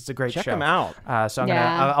anyway, because it's a great show. Check them out. So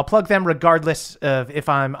Yeah. I'll plug them regardless of if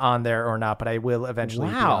I'm on there or not, but I will eventually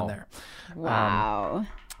be on there. Wow.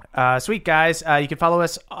 Sweet, guys. You can follow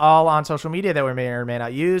us all on social media that we may or may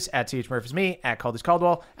not use, at CH Murphy's me, at Caldy's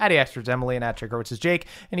Caldwell, at EXperts Emily, and at Triggerwitz's Jake.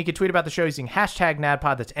 And you can tweet about the show using hashtag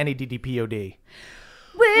NADPOD. That's NADDPOD.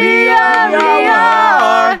 We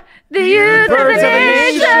are the youth of the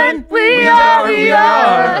nation. We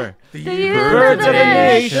are the youth of the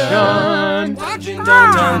nation. It's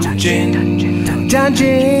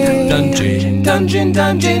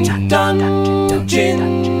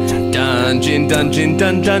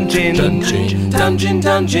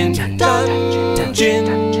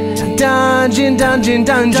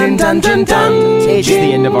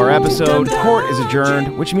the end of our episode. Court is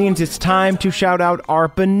adjourned, which means it's time to shout out our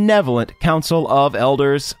benevolent Council of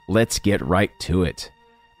Elders. Let's get right to it.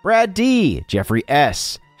 Brad D., Jeffrey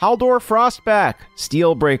S., Haldor Frostback,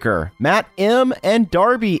 Steelbreaker, Matt M., and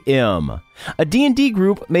Darby M. A D&D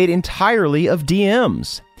group made entirely of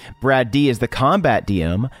DMs. Brad D. is the combat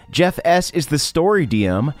DM, Jeff S. is the story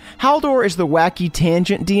DM, Haldor is the wacky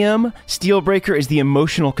tangent DM, Steelbreaker is the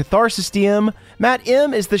emotional catharsis DM, Matt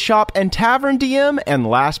M. is the shop and tavern DM, and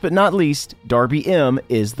last but not least, Darby M.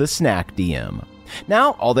 is the snack DM.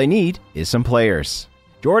 Now, all they need is some players.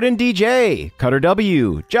 Jordan DJ, Cutter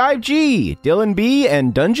W, Jive G, Dylan B,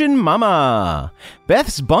 and Dungeon Mama.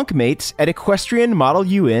 Beth's bunkmates at Equestrian Model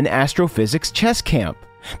UN Astrophysics Chess Camp.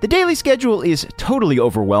 The daily schedule is totally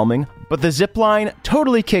overwhelming, but the zipline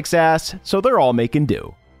totally kicks ass, so they're all making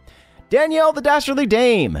do. Danielle the Dastardly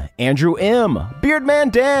Dame, Andrew M,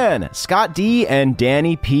 Beardman Dan, Scott D, and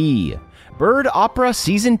Danny P. Bird Opera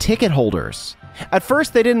season ticket holders. At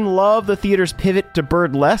first, they didn't love the theater's pivot to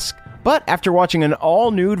Bird-lesque, but after watching an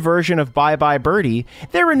all-nude version of Bye Bye Birdie,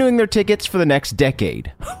 they're renewing their tickets for the next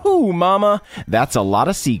decade. Whoo, mama, that's a lot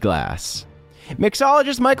of sea glass.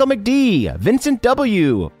 Mixologist Michael McD, Vincent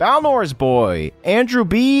W, Balnor's Boy, Andrew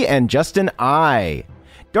B, and Justin I.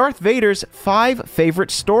 Darth Vader's 5 favorite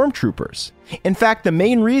stormtroopers. In fact, the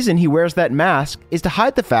main reason he wears that mask is to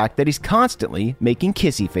hide the fact that he's constantly making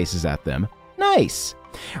kissy faces at them. Nice.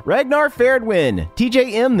 Ragnar Fairdwin,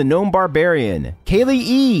 TJ M the Gnome Barbarian, Kaylee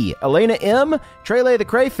E, Elena M, Trele the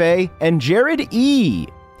Crayfay, and Jared E.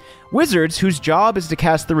 Wizards whose job is to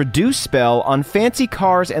cast the Reduce spell on fancy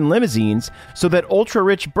cars and limousines so that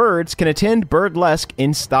ultra-rich birds can attend Bird-lesque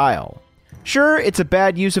in style. Sure, it's a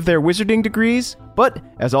bad use of their wizarding degrees, but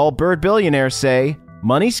as all bird billionaires say,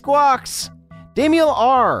 money squawks. Damiel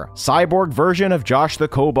R, cyborg version of Josh the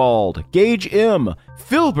Kobold, Gage M,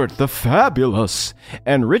 Filbert the Fabulous,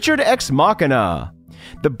 and Richard X Machina.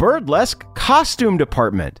 The Bird-lesque costume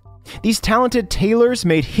department. These talented tailors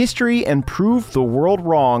made history and proved the world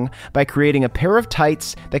wrong by creating a pair of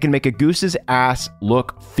tights that can make a goose's ass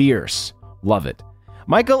look fierce. Love it.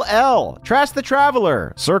 Michael L, Trask the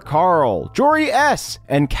Traveler, Sir Carl, Jory S,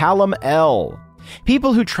 and Callum L.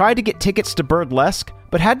 People who tried to get tickets to Bird-lesque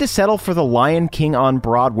but had to settle for the Lion King on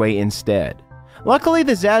Broadway instead. Luckily,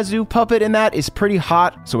 the Zazu puppet in that is pretty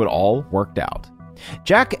hot, so it all worked out.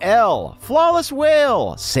 Jack L, Flawless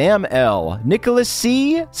Whale, Sam L, Nicholas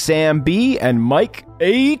C, Sam B, and Mike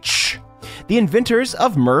H, the inventors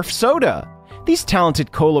of Murph Soda. These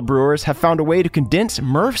talented cola brewers have found a way to condense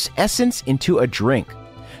Murph's essence into a drink.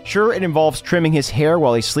 Sure, it involves trimming his hair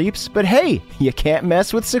while he sleeps, but hey, you can't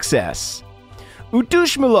mess with success.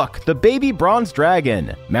 Udushmaluk, the Baby Bronze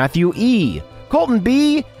Dragon, Matthew E, Colton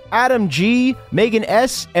B, Adam G, Megan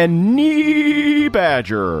S, and Nee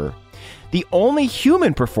Badger. The only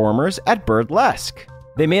human performers at Bird-lesque.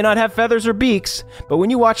 They may not have feathers or beaks, but when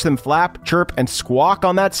you watch them flap, chirp, and squawk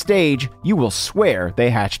on that stage, you will swear they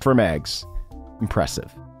hatched from eggs.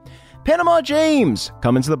 Impressive. Panama James,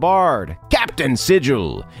 Cummins the Bard, Captain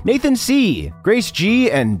Sigil, Nathan C, Grace G,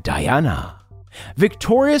 and Diana.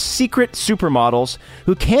 Victoria's Secret supermodels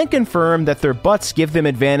who can't confirm that their butts give them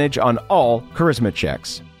advantage on all charisma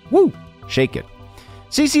checks. Woo! Shake it.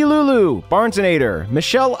 Cece Lulu, Barnesonator,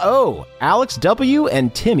 Michelle O, Alex W,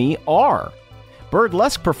 and Timmy R.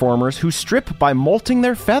 Bird-lesque performers who strip by molting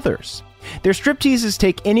their feathers. Their stripteases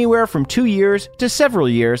take anywhere from 2 years to several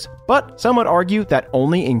years, but some would argue that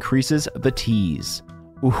only increases the tease.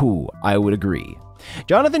 Ooh, I would agree.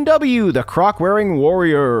 Jonathan W, the croc-wearing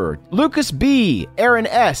warrior, Lucas B, Aaron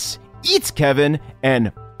S, Eats Kevin,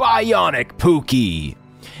 and Bionic Pookie.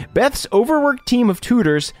 Beth's overworked team of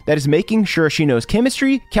tutors that is making sure she knows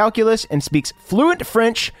chemistry, calculus, and speaks fluent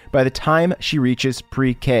French by the time she reaches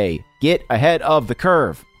pre-K. Get ahead of the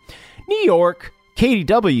curve. New York, Katie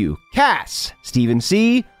W, Cass, Stephen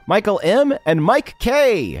C, Michael M, and Mike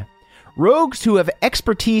K. Rogues who have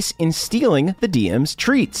expertise in stealing the DM's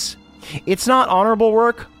treats. It's not honorable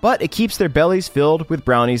work, but it keeps their bellies filled with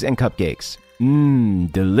brownies and cupcakes.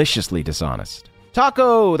 Deliciously dishonest.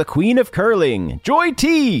 Taco, the Queen of Curling, Joy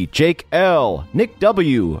T, Jake L, Nick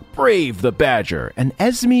W, Brave the Badger, and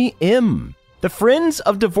Esme M. The friends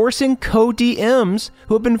of divorcing co-DMs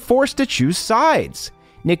who have been forced to choose sides.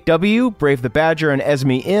 Nick W, Brave the Badger, and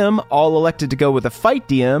Esme M all elected to go with a fight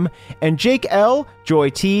DM, and Jake L, Joy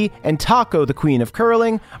T, and Taco, the Queen of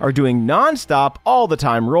Curling, are doing non-stop,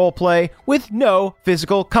 all-the-time roleplay with no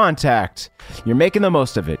physical contact. You're making the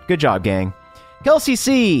most of it. Good job, gang. Kelsey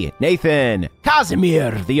C, Nathan,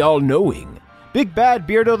 Casimir the All-Knowing, Big Bad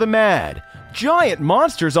Beardo the Mad, Giant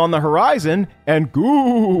Monsters on the Horizon, and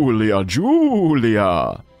Julia.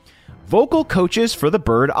 Vocal coaches for the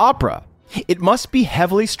Bird Opera. It must be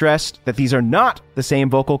heavily stressed that these are not the same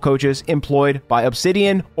vocal coaches employed by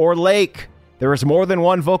Obsidian or Lake. There is more than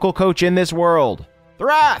one vocal coach in this world.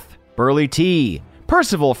 Thrath, Burley T,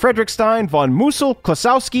 Percival Frederickstein von Musel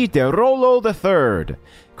Klosowski de Rollo III,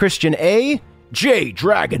 Christian A, J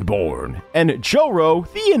Dragonborn, and Joro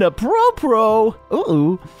the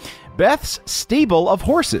Inappropro. Beth's stable of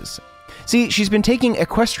horses. See, she's been taking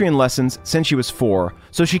equestrian lessons since she was 4,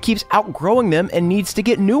 so she keeps outgrowing them and needs to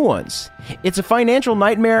get new ones. It's a financial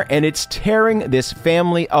nightmare, and it's tearing this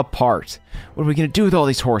family apart. What are we going to do with all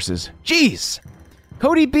these horses? Jeez!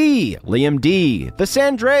 Cody B, Liam D, The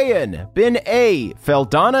Sandrayan, Ben A,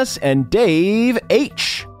 Feldonis, and Dave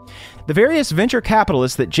H. The various venture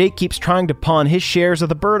capitalists that Jake keeps trying to pawn his shares of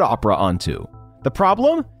the Bird Opera onto. The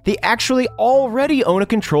problem? They actually already own a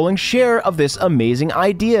controlling share of this amazing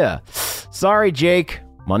idea. Sorry, Jake.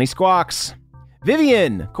 Money squawks.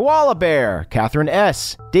 Vivian, Koala Bear, Catherine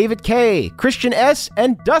S, David K, Christian S,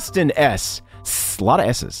 and Dustin S. A lot of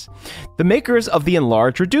S's. The makers of the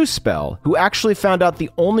Enlarge Reduce spell, who actually found out the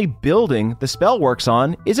only building the spell works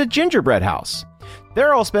on is a gingerbread house.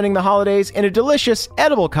 They're all spending the holidays in a delicious,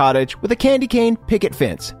 edible cottage with a candy cane picket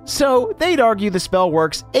fence, so they'd argue the spell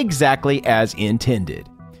works exactly as intended.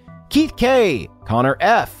 Keith K, Connor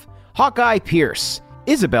F, Hawkeye Pierce,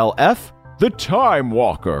 Isabel F, The Time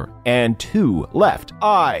Walker, and 2 left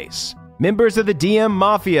eyes. Members of the DM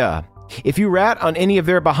Mafia. If you rat on any of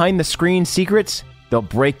their behind-the-screen secrets, they'll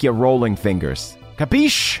break your rolling fingers.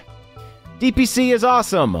 Capiche? DPC is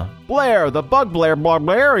awesome. Blair, the Bugbear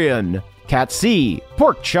Barbarian. Cat C,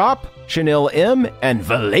 Pork Chop, Chanel M, and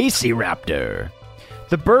Velociraptor.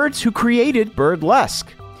 The birds who created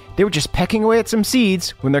Bird-lesque. They were just pecking away at some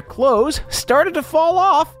seeds when their clothes started to fall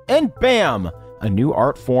off, and bam! A new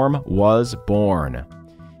art form was born.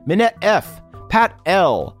 Minette F, Pat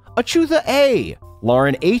L, Achutha A,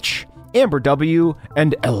 Lauren H, Amber W,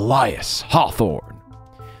 and Elias Hawthorne.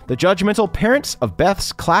 The judgmental parents of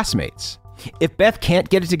Beth's classmates. If Beth can't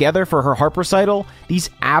get it together for her harp recital, these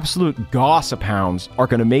absolute gossip hounds are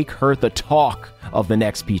going to make her the talk of the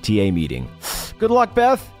next PTA meeting. Good luck,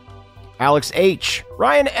 Beth. Alex H,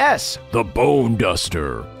 Ryan S, The Bone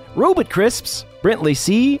Duster, Robot Crisps, Brentley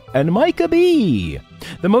C, and Micah B.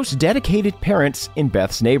 The most dedicated parents in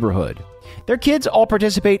Beth's neighborhood. Their kids all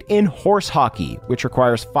participate in horse hockey, which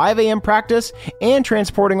requires 5 a.m. practice and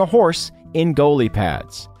transporting a horse in goalie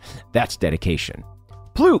pads. That's dedication.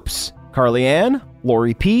 Ploops, Carly Ann,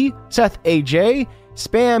 Lori P, Seth AJ,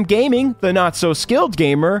 Spam Gaming, the not-so-skilled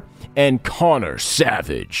gamer, and Connor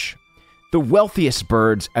Savage. The wealthiest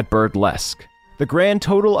birds at Bird-lesque. The grand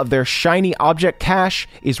total of their shiny object cache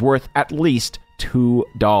is worth at least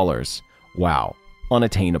 $2. Wow.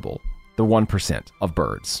 Unattainable. The 1% of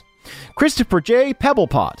birds. Christopher J.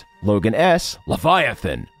 Pebblepot, Logan S.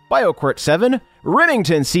 Leviathan, BioQuart 7,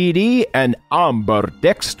 Remington CD, and Amber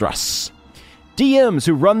Dextrus. DMs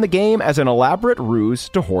who run the game as an elaborate ruse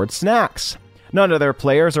to hoard snacks. None of their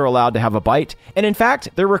players are allowed to have a bite, and in fact,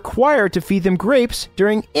 they're required to feed them grapes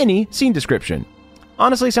during any scene description.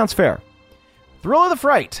 Honestly, sounds fair. Thrill of the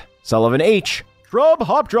Fright, Sullivan H, Shrub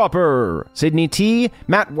Hopdropper, Sydney T,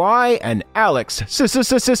 Matt Y, and Alex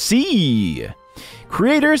C.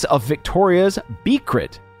 Creators of Victoria's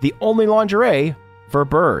Beakrit, the only lingerie for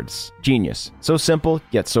birds. Genius. So simple,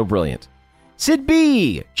 yet so brilliant. Sid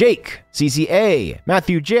B, Jake, CCA,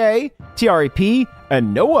 Matthew J, TREP,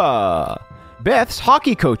 and Noah. Beth's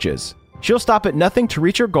hockey coaches. She'll stop at nothing to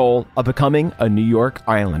reach her goal of becoming a New York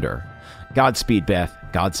Islander. Godspeed, Beth.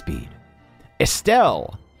 Godspeed.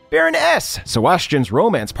 Estelle, Baron S, Sebastian's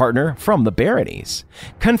romance partner from the Baronies.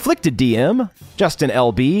 Conflicted DM, Justin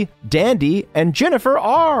LB, Dandy, and Jennifer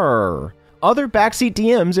R. Other backseat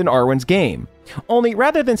DMs in Arwen's game. Only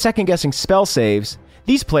rather than second-guessing spell saves,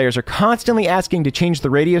 these players are constantly asking to change the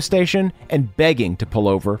radio station and begging to pull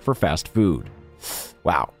over for fast food.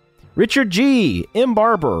 Wow. Richard G, M.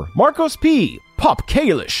 Barber, Marcos P, Pop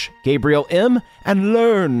Kalish, Gabriel M, and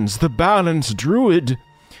Learns the Balance Druid.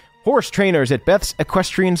 Horse trainers at Beth's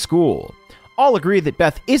equestrian school. All agree that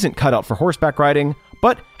Beth isn't cut out for horseback riding,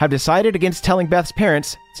 but have decided against telling Beth's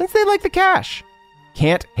parents since they like the cash.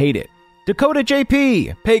 Can't hate it. Dakota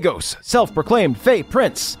JP, Pagos, self-proclaimed Fey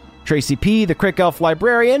Prince, Tracy P, the Crick Elf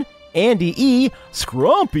Librarian, Andy E,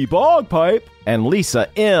 Scrumpy Bogpipe, and Lisa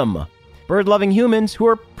M. Bird-loving humans who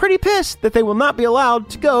are pretty pissed that they will not be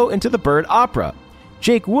allowed to go into the Bird Opera.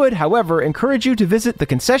 Jake would, however, encourage you to visit the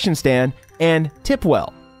concession stand and tip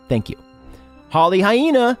well. Thank you. Holly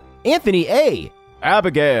Hyena, Anthony A,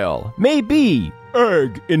 Abigail, May B,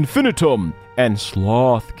 Egg Infinitum, and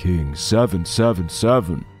Sloth King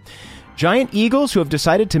 777. Giant eagles who have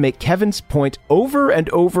decided to make Kevin's point over and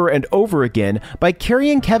over and over again by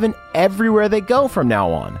carrying Kevin everywhere they go from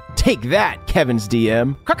now on. Take that, Kevin's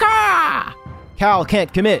DM. Caca! Cal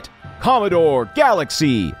Can't Commit, Commodore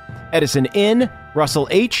Galaxy, Edison N, Russell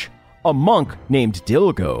H, a monk named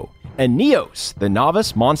Dilgo, and Neos, the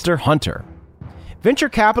novice monster hunter. Venture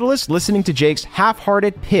capitalists listening to Jake's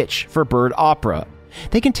half-hearted pitch for Bird Opera.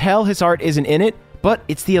 They can tell his heart isn't in it, But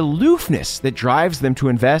it's the aloofness that drives them to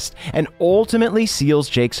invest and ultimately seals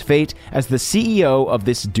Jake's fate as the CEO of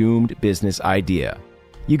this doomed business idea.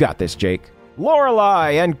 You got this, Jake.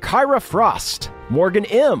 Lorelei and Kyra Frost, Morgan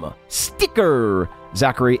M., Sticker,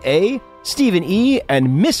 Zachary A., Stephen E., and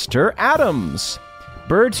Mr. Adams.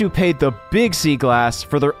 Birds who paid the big sea glass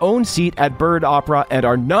for their own seat at Bird Opera and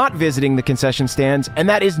are not visiting the concession stands, and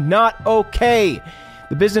that is not okay.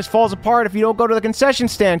 The business falls apart if you don't go to the concession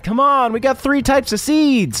stand. Come on, we got 3 types of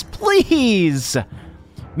seeds. Please.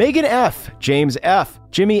 Megan F., James F.,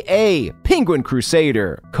 Jimmy A., Penguin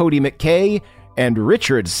Crusader, Cody McKay, and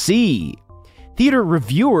Richard C. Theater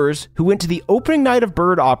reviewers who went to the opening night of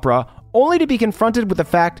Bird Opera only to be confronted with the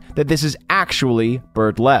fact that this is actually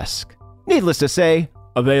Bird-lesque. Needless to say,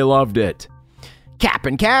 they loved it. Cap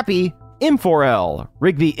and Cappy, M4L,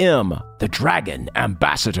 Rigby M., The Dragon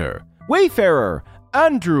Ambassador, Wayfarer,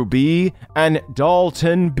 Andrew B., and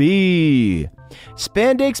Dalton B.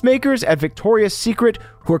 Spandex makers at Victoria's Secret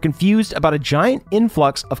who are confused about a giant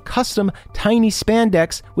influx of custom tiny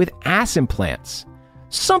spandex with ass implants.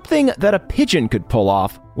 Something that a pigeon could pull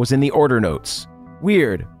off was in the order notes.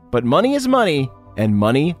 Weird, but money is money, and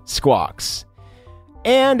money squawks.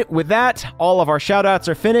 And with that, all of our shout-outs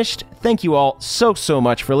are finished. Thank you all so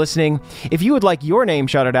much for listening. If you would like your name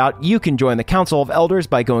shouted out, you can join the Council of Elders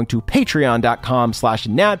by going to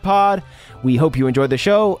patreon.com/nadpod. We hope you enjoyed the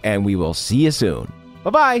show, and we will see you soon.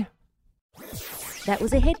 Bye-bye. That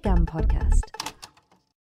was a HeadGum podcast.